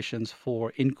reparations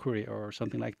for inquiry or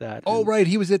something like that. Oh, And right.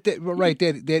 He was at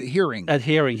that hearing. At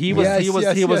hearing, he was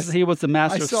the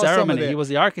master of ceremony. He was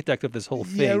the architect of this whole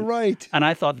thing. Yeah, right. And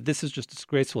I thought this is just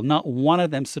disgraceful. Not one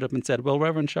of them stood up and said, "Well,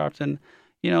 Reverend Sharpton,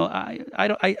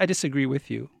 I disagree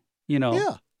with you."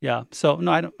 Yeah. So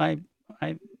no, I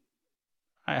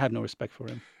have no respect for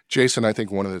him. Jason, I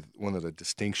think one of the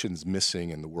distinctions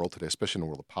missing in the world today, especially in the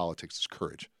world of politics, is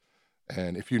courage.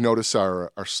 And if you notice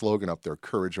our slogan up there,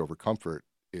 "Courage over comfort,"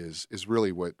 is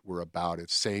really what we're about.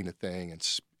 It's saying a thing and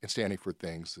standing for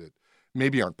things that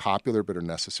maybe aren't popular but are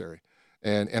necessary.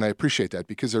 And I appreciate that,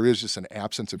 because there is just an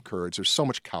absence of courage. There's so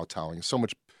much kowtowing, so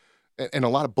much, and a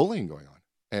lot of bullying going on,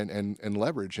 and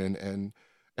leverage, and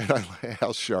I like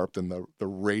Al Sharpton, the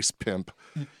race pimp.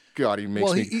 God, he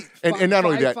makes me. And not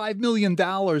only that, $5 million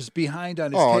behind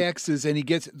on his taxes, and he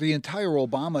gets the entire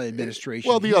Obama administration.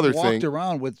 Well, the other walked thing,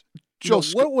 around with.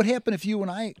 What would happen if you and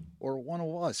I, or one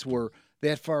of us, were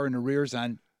that far in arrears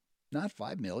on not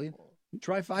 $5 million,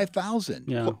 try $5,000?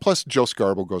 Yeah. Plus, Joe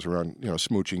Scarborough goes around,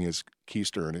 smooching his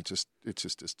keister, and it's just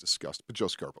disgusting. But Joe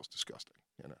Scarborough's disgusting,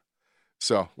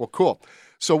 So, well, cool.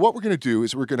 So what we're going to do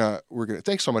is we're gonna.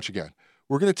 Thanks so much again.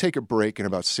 We're going to take a break in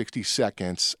about 60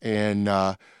 seconds, and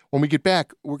when we get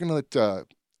back, we're going to let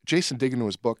Jason dig into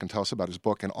his book and tell us about his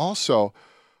book, and also,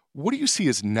 what do you see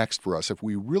as next for us if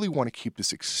we really want to keep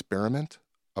this experiment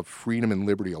of freedom and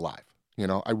liberty alive?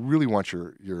 I really want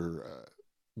your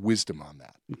wisdom on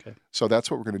that. Okay. So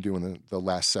that's what we're going to do in the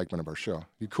last segment of our show.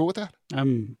 You cool with that?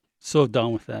 I'm so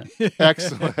done with that.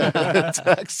 Excellent.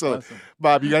 Excellent. Awesome.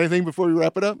 Bob, you got anything before we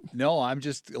wrap it up? No, I'm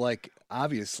just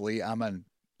obviously I'm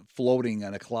floating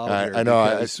on a cloud here. I know.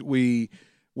 Because we're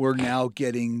now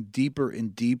getting deeper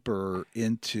and deeper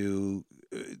into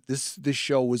this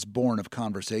show was born of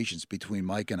conversations between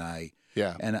Mike and I.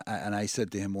 Yeah. And I said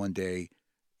to him one day,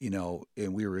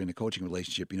 and we were in a coaching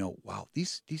relationship, wow,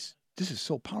 this is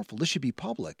so powerful. This should be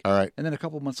public. All right. And then a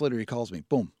couple of months later, he calls me.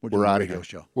 Boom. We're doing out a of radio here.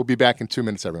 show. We'll be back in 2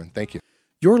 minutes, everyone. Thank you.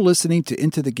 You're listening to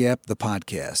Into the Gap, the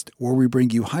podcast, where we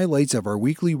bring you highlights of our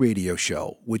weekly radio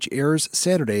show, which airs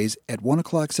Saturdays at 1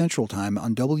 o'clock Central Time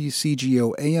on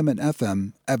WCGO AM and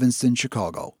FM, Evanston,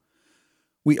 Chicago.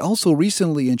 We also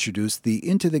recently introduced the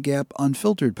Into the Gap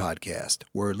Unfiltered podcast,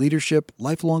 where leadership,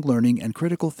 lifelong learning, and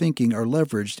critical thinking are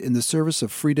leveraged in the service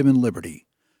of freedom and liberty.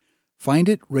 Find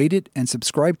it, rate it, and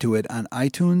subscribe to it on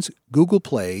iTunes, Google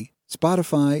Play,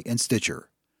 Spotify, and Stitcher.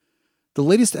 The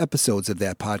latest episodes of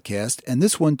that podcast, and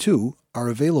this one too, are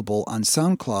available on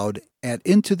SoundCloud at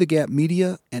Into the Gap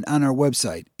Media and on our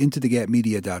website,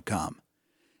 intothegapmedia.com.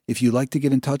 If you'd like to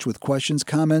get in touch with questions,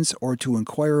 comments, or to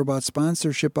inquire about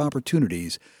sponsorship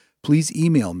opportunities, please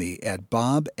email me at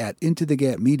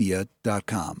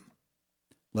bob@intothegapmedia.com.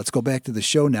 Let's go back to the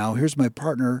show now. Here's my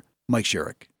partner, Mike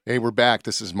Sherrick. Hey, we're back.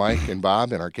 This is Mike and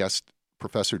Bob and our guest,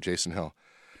 Professor Jason Hill.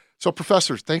 So,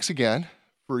 Professor, thanks again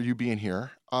for you being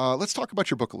here. Let's talk about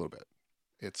your book a little bit.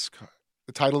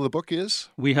 The title of the book is?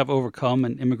 We Have Overcome,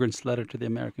 an Immigrant's Letter to the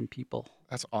American People.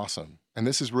 That's awesome. And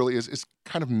this is really, it's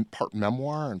kind of part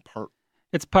memoir and part...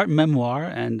 It's part memoir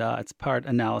and it's part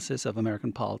analysis of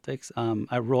American politics.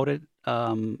 I wrote it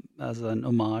as an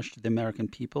homage to the American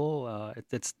people.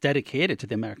 It's dedicated to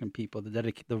the American people.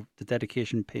 The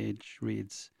dedication page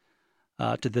reads,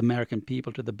 to the American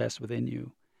people, to the best within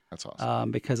you. That's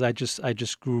awesome. Because I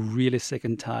just grew really sick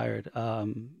and tired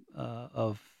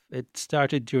of it.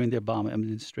 Started during the Obama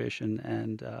administration,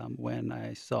 and when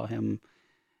I saw him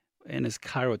in his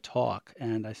Cairo talk,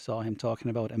 and I saw him talking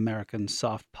about American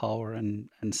soft power and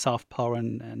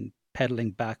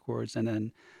peddling backwards, and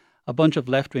then a bunch of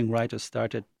left-wing writers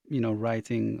started,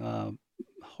 writing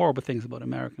horrible things about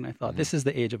America. And I thought, this is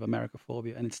the age of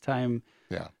Americophobia, and it's time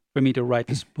for me to write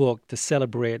this book to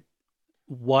celebrate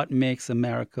what makes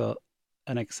America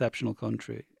an exceptional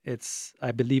country.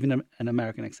 I believe in an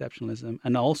American exceptionalism,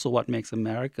 and also what makes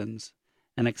Americans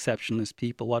an exceptionalist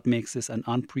people, what makes this an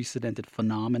unprecedented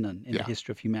phenomenon in the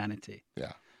history of humanity.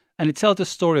 Yeah. And it tells the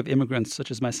story of immigrants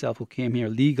such as myself who came here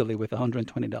legally with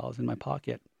 $120 in my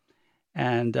pocket,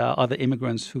 and other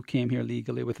immigrants who came here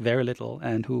legally with very little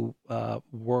and who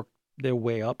worked their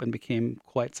way up and became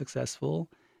quite successful,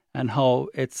 and how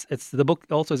the book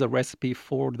also is a recipe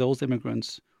for those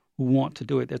immigrants who want to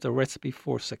do it. It's a recipe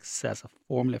for success, a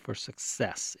formula for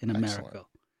success in America. Excellent.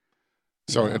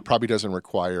 So it probably doesn't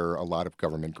require a lot of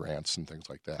government grants and things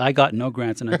like that. I got no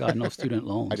grants and I got no student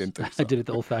loans. I didn't think so. I did it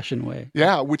the old-fashioned way.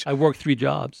 Yeah, I worked 3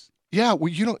 jobs. Yeah, well,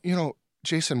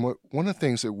 Jason, one of the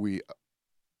things that we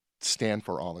stand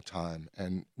for all the time,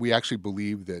 and we actually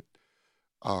believe that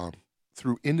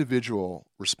through individual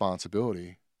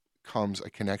responsibility comes a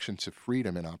connection to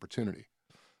freedom and opportunity.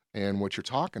 And what you're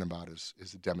talking about is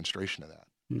a demonstration of that.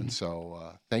 Mm-hmm. And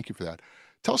so thank you for that.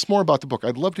 Tell us more about the book.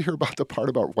 I'd love to hear about the part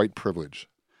about white privilege.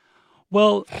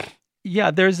 Well,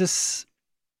 yeah, there's this,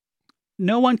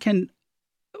 no one can,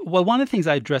 well, one of the things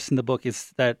I address in the book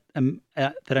is that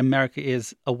America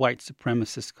is a white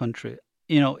supremacist country.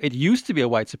 It used to be a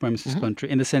white supremacist country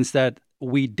in the sense that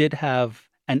we did have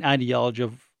an ideology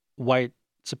of white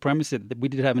supremacy. We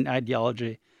did have an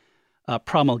ideology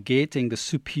promulgating the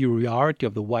superiority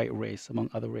of the white race among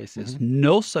other races.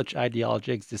 No such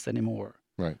ideology exists anymore.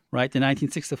 Right. The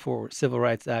 1964 Civil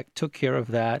Rights Act took care of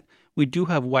that. We do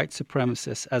have white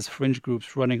supremacists as fringe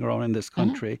groups running around in this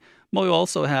country, but we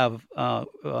also have,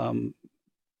 gang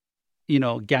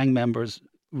members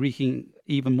wreaking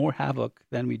even more havoc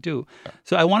than we do.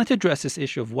 So I wanted to address this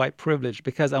issue of white privilege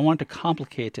because I wanted to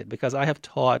complicate it, because I have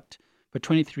taught for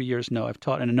 23 years now. I've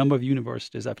taught in a number of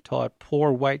universities. I've taught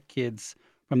poor white kids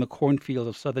from the cornfields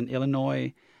of southern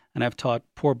Illinois, and I've taught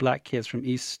poor black kids from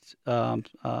East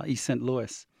St.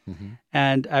 Louis.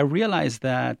 And I realized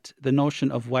that the notion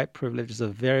of white privilege is a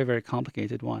very, very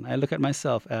complicated one. I look at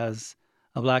myself as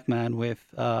a black man with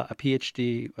a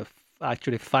PhD, with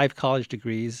actually 5 college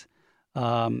degrees.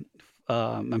 I'm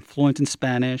fluent in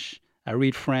Spanish. I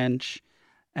read French.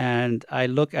 And I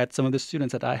look at some of the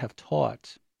students that I have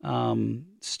taught,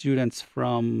 students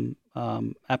from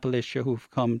Appalachia who've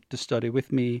come to study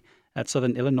with me at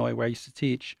Southern Illinois, where I used to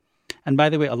teach. And by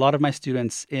the way, a lot of my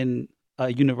students in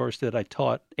a university that I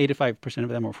taught, 85% of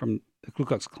them were from the Ku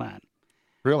Klux Klan.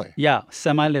 Really? Yeah,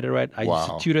 semi-literate. I used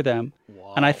to tutor them.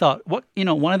 Wow. And I thought,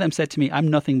 one of them said to me, I'm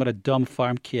nothing but a dumb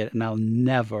farm kid, and I'll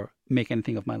never make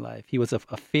anything of my life. He was a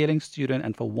failing student,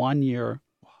 and for 1 year,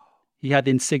 he had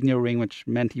the insignia ring, which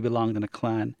meant he belonged in a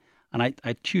Klan. And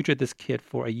I tutored this kid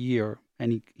for a year,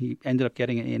 and he ended up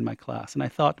getting an A in my class. And I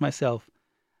thought to myself,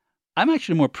 I'm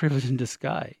actually more privileged than this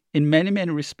guy in many,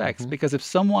 many respects, because if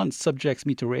someone subjects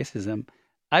me to racism,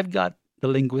 I've got the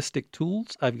linguistic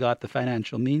tools, I've got the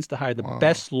financial means to hire the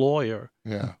best lawyer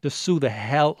to sue the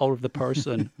hell out of the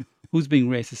person who's being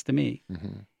racist to me.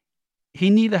 He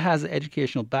neither has the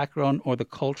educational background or the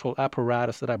cultural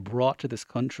apparatus that I brought to this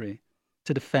country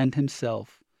to defend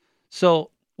himself.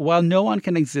 So while no one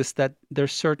can exist that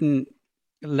there's certain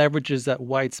leverages that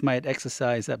whites might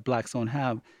exercise that blacks don't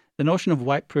have, the notion of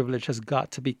white privilege has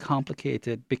got to be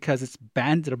complicated because it's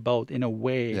banded about in a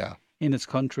way in this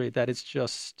country that it's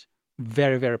just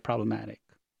very, very problematic.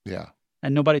 Yeah.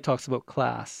 And nobody talks about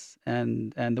class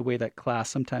and the way that class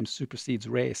sometimes supersedes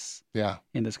race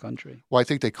in this country. Well, I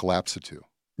think they collapse the two.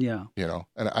 Yeah.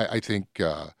 And I think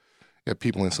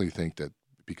people instantly think that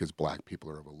because black people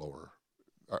are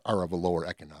of a lower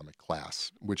economic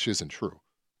class, which isn't true.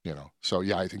 So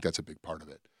I think that's a big part of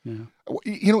it. Yeah.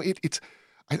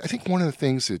 I think one of the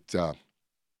things that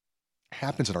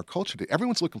happens in our culture today,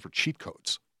 everyone's looking for cheat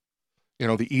codes.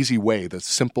 The easy way, the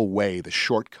simple way, the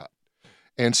shortcut.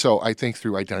 And so I think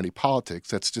through identity politics,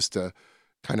 that's just a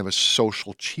kind of a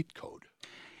social cheat code.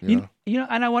 And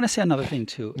I want to say another thing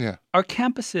too. Yeah. Our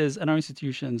campuses and our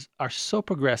institutions are so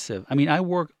progressive. I mean,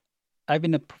 I've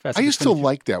been a professor. I used to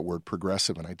like that word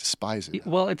progressive, and I despise it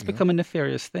now. Well, it's become a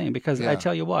nefarious thing because I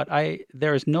tell you what,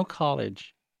 there is no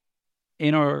college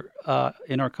in our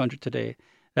country today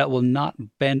that will not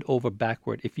bend over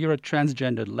backward. If you're a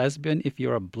transgender lesbian, if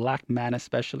you're a black man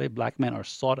especially, black men are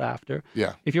sought after.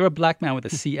 Yeah. If you're a black man with a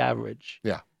C average,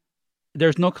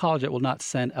 there's no college that will not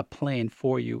send a plane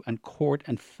for you and court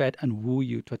and fet and woo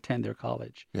you to attend their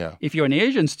college. Yeah. If you're an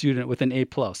Asian student with an A+,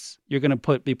 you're going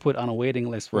to be put on a waiting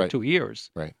list for 2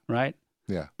 years. Right?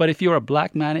 Yeah. But if you're a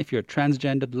black man, if you're a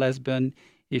transgendered lesbian,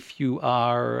 if you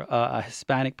are a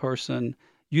Hispanic person,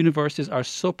 universities are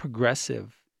so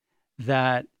progressive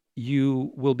that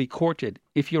you will be courted.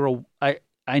 If you're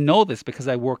I know this because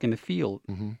I work in the field.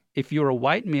 If you're a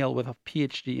white male with a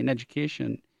PhD in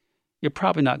education, you're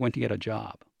probably not going to get a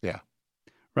job. Yeah.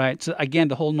 Right? So again,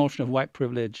 the whole notion of white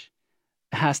privilege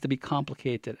has to be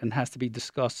complicated and has to be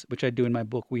discussed, which I do in my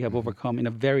book. We have overcome in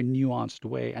a very nuanced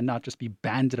way and not just be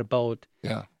banded about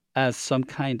as some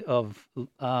kind of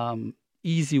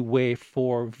easy way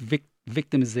for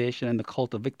victimization and the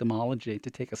cult of victimology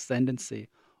to take ascendancy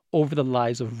over the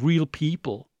lives of real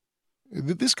people.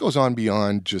 This goes on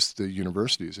beyond just the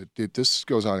universities. This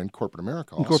goes on in corporate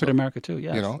America also. In corporate America too,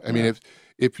 yes. I mean,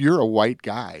 if you're a white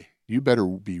guy, you better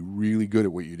be really good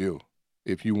at what you do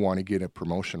if you want to get a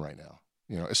promotion right now.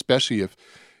 Especially if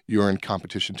you're in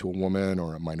competition to a woman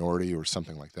or a minority or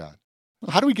something like that.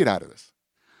 How do we get out of this?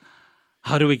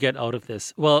 How do we get out of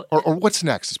this? Well, Or what's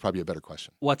next is probably a better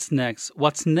question. what's next?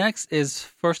 What's next is,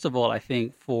 first of all, I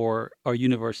think, for our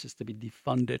universities to be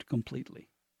defunded completely.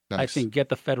 Nice. I think get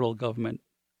the federal government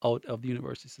out of the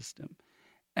university system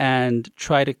and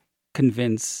try to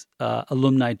convince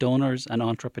alumni donors and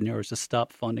entrepreneurs to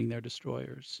stop funding their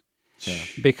destroyers. Yeah.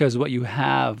 Because what you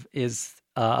have is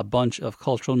a bunch of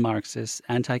cultural Marxists,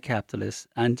 anti-capitalist,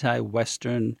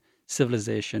 anti-Western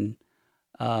civilization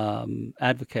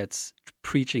advocates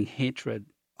preaching hatred.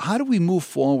 How do we move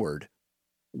forward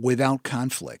without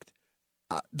conflict?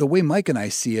 The way Mike and I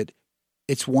see it,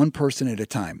 it's one person at a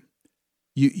time.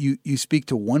 You speak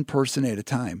to one person at a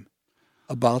time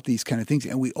about these kind of things,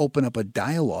 and we open up a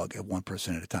dialogue at one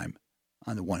person at a time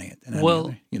on the one hand. And on the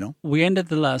other, you know? We ended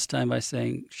the last time by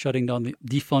saying shutting down,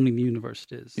 defunding the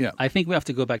universities. Yeah. I think we have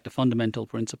to go back to fundamental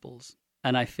principles.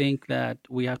 And I think that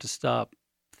we have to stop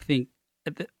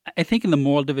I think in the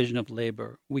moral division of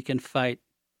labor, we can fight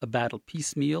a battle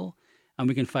piecemeal and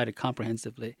we can fight it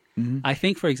comprehensively. Mm-hmm. I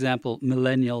think, for example,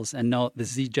 millennials and now the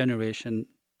Z generation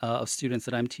of students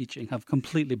that I'm teaching have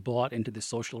completely bought into the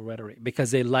social rhetoric because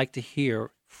they like to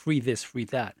hear free this, free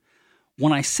that.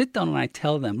 When I sit down and I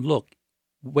tell them, look,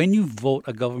 when you vote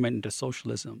a government into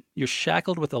socialism, you're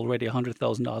shackled with already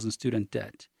 $100,000 in student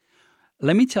debt.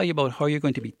 Let me tell you about how you're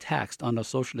going to be taxed on the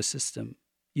socialist system.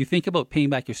 You think about paying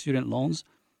back your student loans.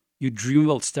 You dream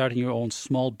about starting your own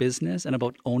small business and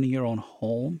about owning your own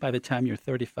home by the time you're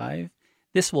 35.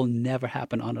 This will never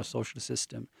happen under a socialist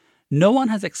system. No one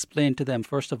has explained to them,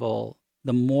 first of all,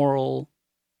 the moral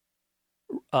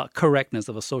correctness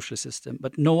of a socialist system,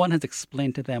 but no one has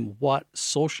explained to them what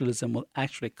socialism will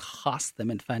actually cost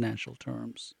them in financial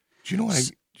terms. Do you know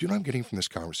what I'm getting from this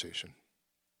conversation?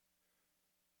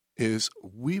 Is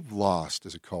we've lost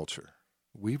as a culture,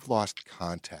 we've lost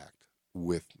contact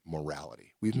with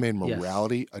morality. We've made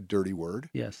morality a dirty word.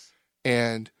 Yes.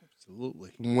 And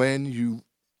Absolutely.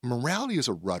 Morality is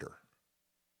a rudder.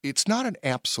 It's not an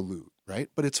absolute, right?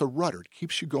 But it's a rudder. It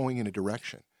keeps you going in a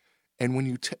direction. And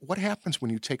when what happens when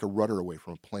you take a rudder away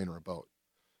from a plane or a boat?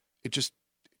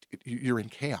 You're in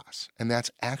chaos. And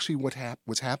that's actually what's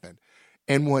happened.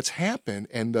 And what's happened,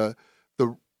 and the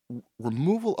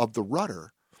removal of the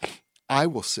rudder, I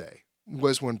will say,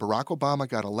 was when Barack Obama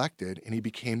got elected and he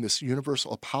became this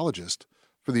universal apologist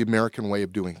for the American way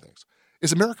of doing things.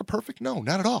 Is America perfect? No,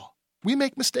 not at all. We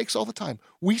make mistakes all the time.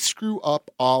 We screw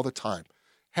up all the time.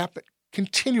 Happen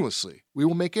continuously. We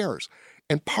will make errors.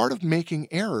 And part of making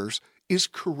errors is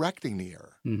correcting the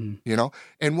error, you know,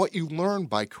 and what you learn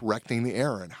by correcting the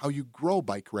error and how you grow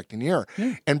by correcting the error.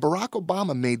 Yeah. And Barack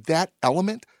Obama made that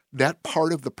element, that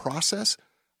part of the process,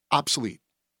 obsolete.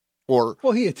 Well,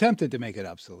 he attempted to make it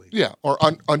obsolete. Yeah, or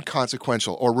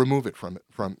unconsequential, or remove it from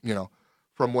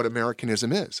what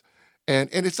Americanism is. And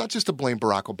it's not just to blame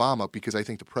Barack Obama, because I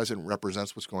think the president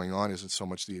represents what's going on, isn't so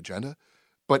much the agenda.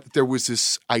 But there was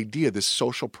this idea, this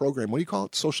social program. What do you call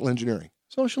it? Social engineering.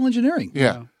 Social engineering.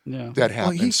 Yeah. That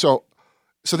happened. So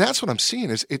that's what I'm seeing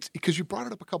is it's because you brought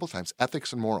it up a couple of times,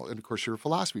 ethics and moral. And of course, you're a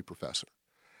philosophy professor.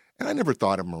 And I never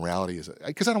thought of morality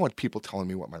because I don't want people telling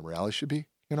me what my morality should be,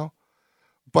 you know.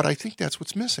 But I think that's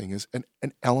what's missing is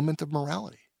an element of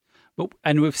morality.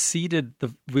 And we've ceded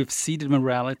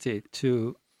morality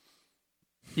to.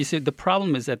 You see, the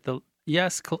problem is that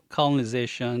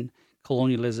colonization,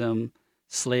 colonialism,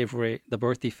 slavery, the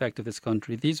birth defect of this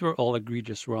country, these were all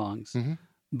egregious wrongs. Mm-hmm.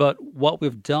 But what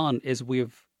we've done is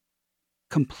we've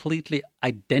completely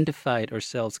identified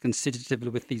ourselves constitutively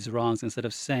with these wrongs instead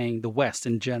of saying the West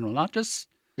in general, not just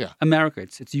America.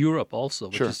 It's Europe also,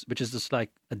 which is just like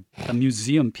a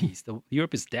museum piece.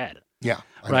 Europe is dead. Yeah.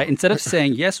 Right. Instead of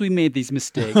saying, yes, we made these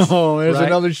mistakes. There's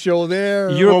another show there.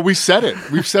 Well, we said it.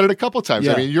 We've said it a couple of times.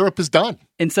 Yeah. I mean, Europe is done.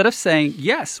 Instead of saying,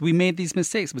 yes, we made these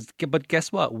mistakes. But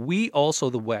guess what? We also,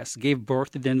 the West, gave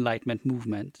birth to the Enlightenment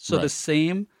movement. So the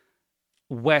same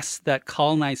West that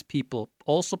colonized people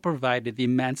also provided the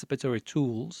emancipatory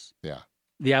tools,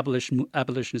 the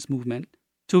abolitionist movement,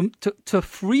 to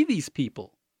free these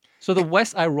people. So the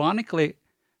West, ironically,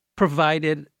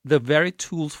 provided the very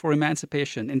tools for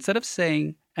emancipation. Instead of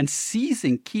saying and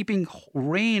seizing, keeping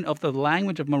reign of the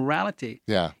language of morality,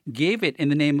 gave it in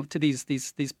the name of to these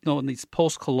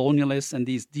post-colonialists and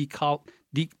these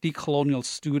decolonial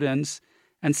students,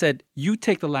 and said, "You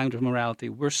take the language of morality.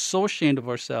 We're so ashamed of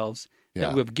ourselves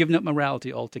that we've given up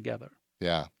morality altogether."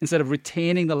 Yeah. Instead of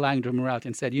retaining the language of morality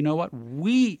and said, you know what,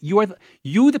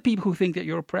 you the people who think that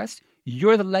you're oppressed,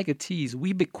 you're the legatees.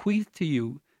 We bequeath to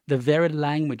you the very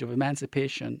language of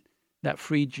emancipation that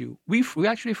freed you. We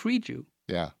actually freed you.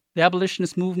 Yeah. The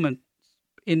abolitionist movement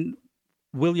in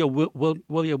William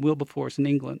Wilberforce in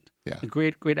England, the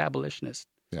great abolitionist,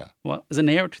 Yeah. Well, as an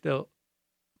heir to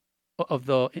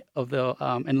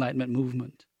the Enlightenment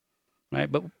movement,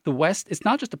 right? But the West, it's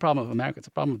not just a problem of America; it's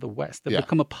a problem of the West. They've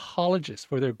become apologists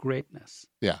for their greatness.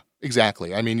 Yeah,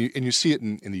 exactly. I mean, you see it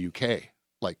in the UK.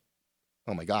 Like,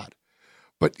 oh my God.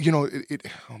 But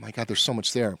oh my God, there's so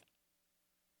much there.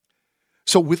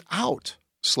 So without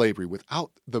slavery,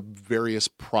 without the various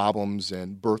problems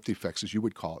and birth defects, as you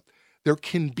would call it, there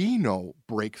can be no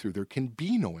breakthrough. There can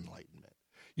be no enlightenment.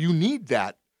 You need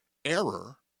that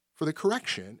error for the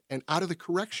correction, and out of the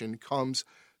correction comes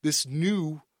this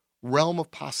new realm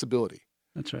of possibility.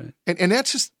 That's right. And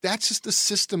that's just the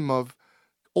system of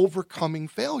overcoming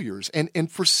failures.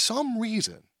 And for some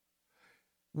reason,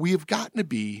 we have gotten to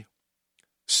be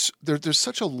there's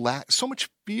such so much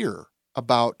fear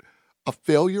about a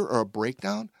failure or a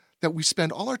breakdown that we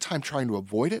spend all our time trying to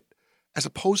avoid it as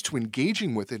opposed to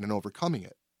engaging with it and overcoming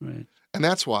it. Right. And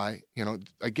that's why,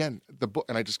 again, the book,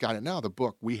 and I just got it now, the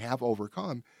book, We Have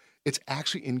Overcome, it's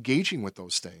actually engaging with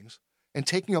those things and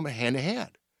taking them hand to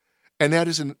hand. And that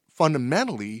is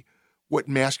fundamentally what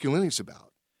masculinity is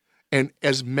about. And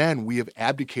as men, we have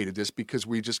abdicated this because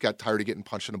we just got tired of getting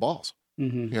punched in the balls.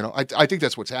 Mm-hmm. I think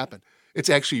that's what's happened. It's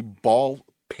actually ball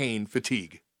pain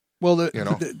fatigue. Well,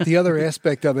 the other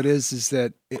aspect of it is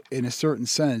that in a certain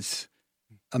sense,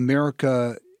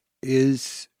 America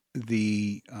is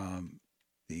the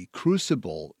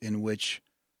crucible in which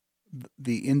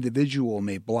the individual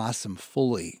may blossom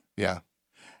fully. Yeah.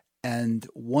 And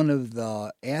one of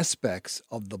the aspects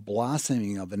of the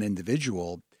blossoming of an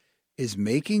individual is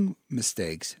making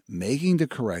mistakes, making the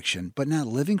correction, but not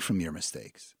living from your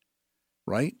mistakes,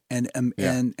 right? And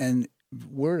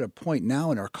we're at a point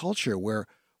now in our culture where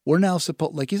we're now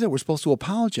supposed, like you said, we're supposed to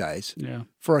apologize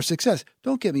for our success.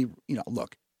 Don't get me,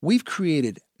 look, we've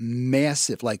created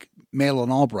massive, like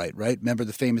Madeleine Albright, right? Remember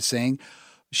the famous saying?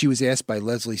 She was asked by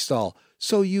Leslie Stahl.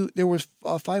 So there was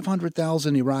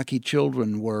 500,000 Iraqi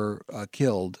children were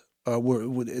killed,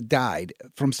 died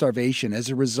from starvation as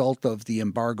a result of the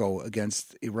embargo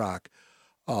against Iraq.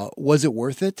 Was it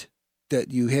worth it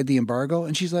that you had the embargo?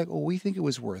 And she's like, "Oh, we think it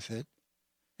was worth it."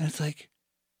 And it's like,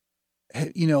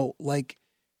 I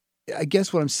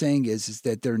guess what I'm saying is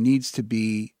that there needs to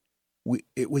be.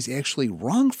 It was actually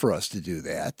wrong for us to do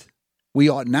that. We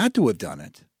ought not to have done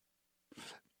it.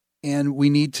 And we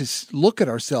need to look at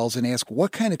ourselves and ask,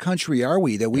 what kind of country are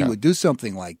we that we would do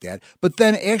something like that, but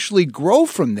then actually grow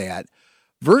from that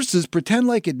versus pretend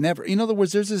like it never. In other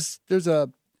words, I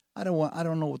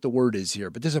don't know what the word is here,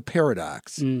 but there's a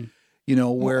paradox,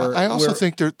 where I also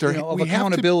think there of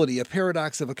accountability, a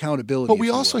paradox of accountability. But we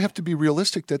also have to be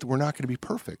realistic that we're not going to be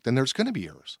perfect, and there's going to be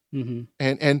errors. Mm-hmm.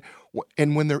 And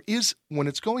when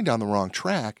it's going down the wrong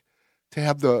track, to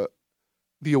have the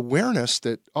awareness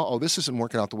that, this isn't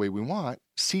working out the way we want,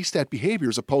 cease that behavior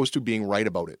as opposed to being right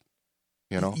about it.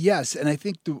 Yes, and I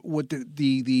think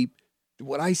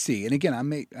what I see, and again, I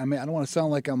don't want to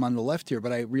sound like I'm on the left here,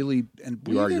 but I really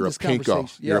you're a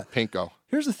pinko. Yeah. You're a pinko.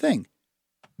 Here's the thing,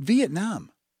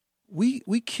 Vietnam,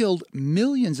 we killed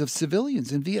millions of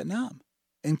civilians in Vietnam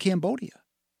and Cambodia.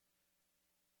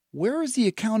 Where is the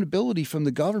accountability from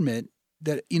the government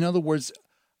that, in other words,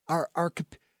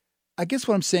 I guess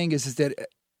what I'm saying is that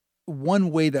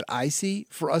one way that I see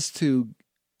for us to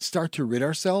start to rid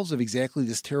ourselves of exactly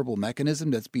this terrible mechanism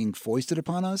that's being foisted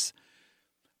upon us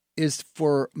is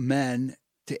for men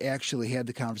to actually have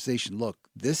the conversation. Look,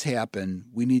 this happened.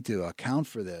 We need to account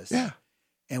for this. Yeah.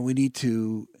 And we need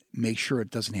to make sure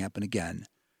it doesn't happen again.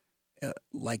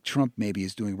 Like Trump maybe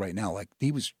is doing right now. Like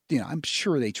he was, I'm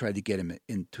sure they tried to get him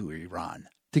into Iran,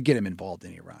 to get him involved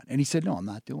in Iran. And he said, no, I'm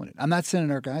not doing it. I'm not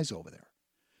sending our guys over there.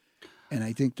 And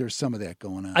I think there's some of that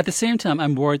going on. At the same time,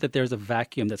 I'm worried that there's a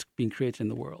vacuum that's being created in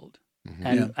the world.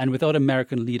 Mm-hmm. And without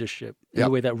American leadership, in the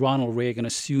way that Ronald Reagan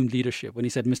assumed leadership, when he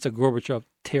said, Mr. Gorbachev,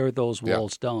 tear those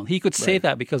walls down. He could say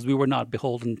that because we were not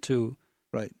beholden to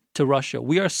Russia.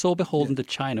 We are so beholden to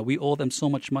China. We owe them so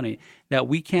much money that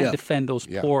we can't defend those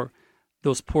poor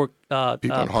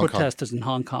protesters in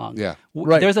Hong Kong. Yeah.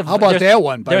 Right. How about that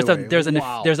one, by the way?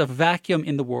 There's a vacuum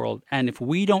in the world. And if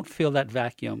we don't fill that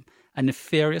vacuum, a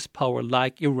nefarious power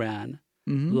like Iran,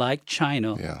 like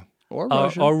China,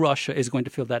 or Russia is going to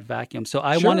fill that vacuum. So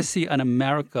I want to see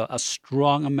a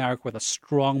strong America with a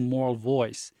strong moral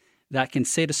voice that can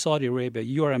say to Saudi Arabia,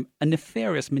 you are a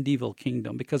nefarious medieval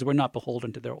kingdom because we're not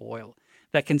beholden to their oil.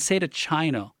 That can say to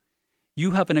China,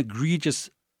 you have an egregious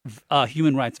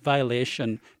human rights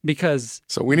violation because...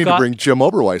 So we need to bring Jim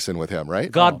Oberweis in with him,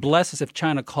 right? God bless us if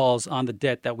China calls on the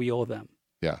debt that we owe them.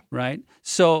 Yeah. Right?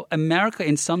 So America,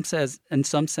 in some sense,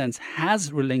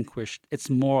 has relinquished its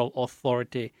moral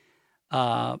authority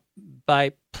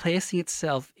by placing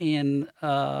itself in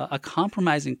a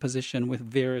compromising position with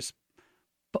various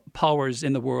powers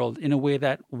in the world in a way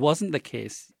that wasn't the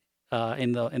case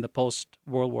in the post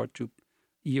World War II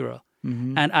era.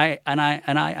 Mm-hmm. And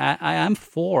I am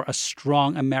for a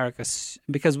strong America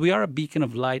because we are a beacon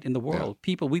of light in the world. Yeah.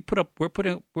 People,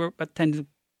 we're attending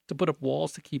to put up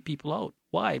walls to keep people out.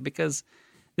 Why? Because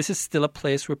this is still a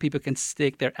place where people can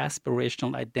stake their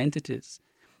aspirational identities.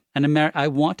 And I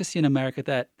want to see an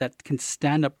America that can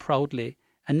stand up proudly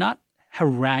and not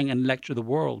harangue and lecture the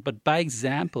world, but by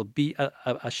example, be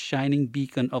a shining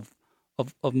beacon of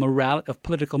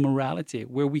political morality,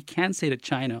 where we can say to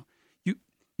China,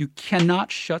 you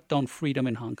cannot shut down freedom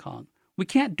in Hong Kong. We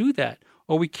can't do that.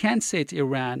 Or we can say to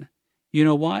Iran, you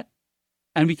know what?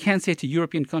 And we can say to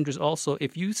European countries also,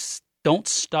 if you don't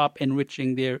stop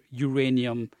enriching their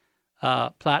uranium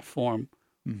platform,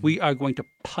 we are going to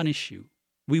punish you.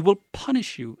 We will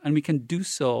punish you, and we can do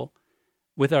so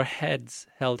with our heads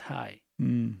held high.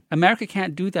 America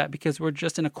can't do that because we're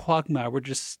just in a quagmire.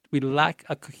 We lack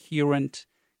a coherent,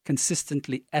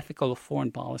 consistently ethical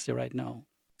foreign policy right now.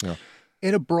 Yeah.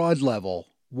 At a broad level,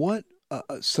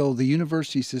 so the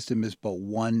university system is but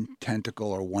one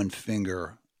tentacle or one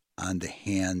finger on the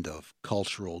hand of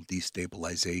cultural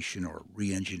destabilization or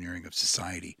re-engineering of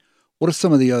society. What are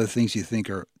some of the other things you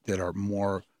think are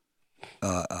more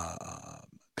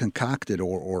concocted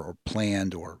or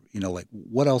planned, or like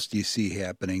what else do you see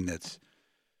happening that's?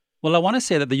 Well, I want to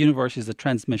say that the university is the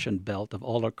transmission belt of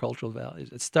all our cultural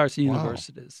values. It starts in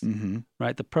universities,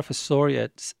 right? The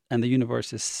professoriates and the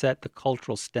universities set the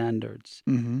cultural standards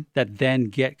that then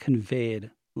get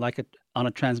conveyed on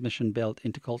a transmission belt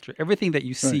into culture. Everything that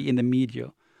you see in the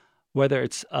media, whether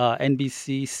it's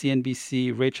NBC,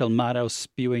 CNBC, Rachel Maddow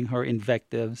spewing her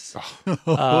invectives,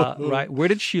 right? Where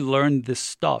did she learn this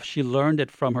stuff? She learned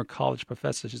it from her college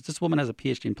professors. This woman has a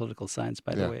PhD in political science,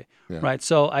 by the way, right?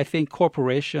 So I think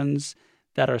corporations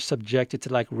that are subjected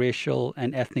to racial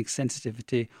and ethnic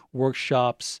sensitivity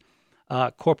workshops,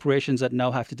 corporations that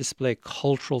now have to display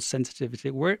cultural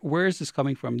sensitivity. Where is this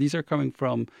coming from? These are coming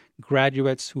from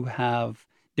graduates who have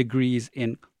degrees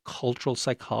in cultural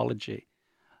psychology.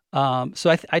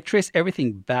 So I trace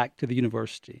everything back to the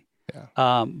university. Yeah.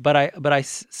 I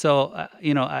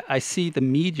see the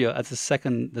media as the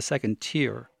second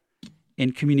tier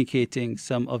in communicating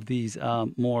some of these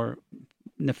more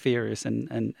nefarious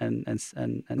and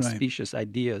specious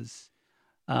ideas,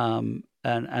 and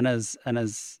as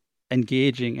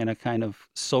engaging in a kind of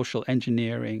social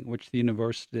engineering, which the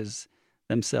universities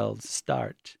themselves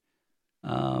start.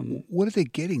 What are they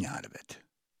getting out of it?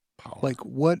 Power.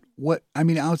 What? I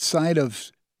mean, outside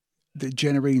of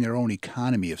generating their own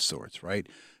economy of sorts, right?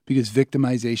 Because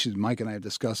victimization, Mike and I have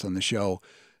discussed on the show,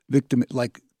 their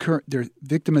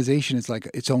victimization is like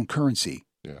its own currency.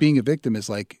 Yeah. Being a victim is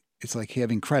it's like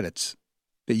having credits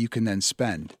that you can then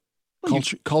spend.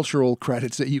 Cultural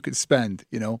credits that you can spend,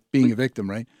 being a victim,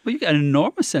 right? Well, you get an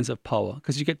enormous sense of power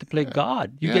because you get to play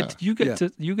God. You get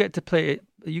to play.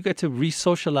 You get to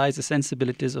re-socialize the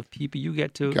sensibilities of people. You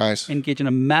get to engage in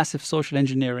a massive social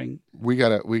engineering. We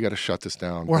gotta shut this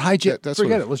down. Or hijack.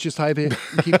 Forget it. Let's just hijack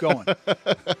and keep going.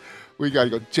 We gotta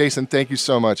go. Jason, thank you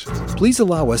so much. Please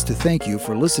allow us to thank you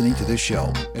for listening to this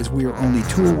show, as we are only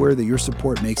too aware that your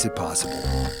support makes it possible.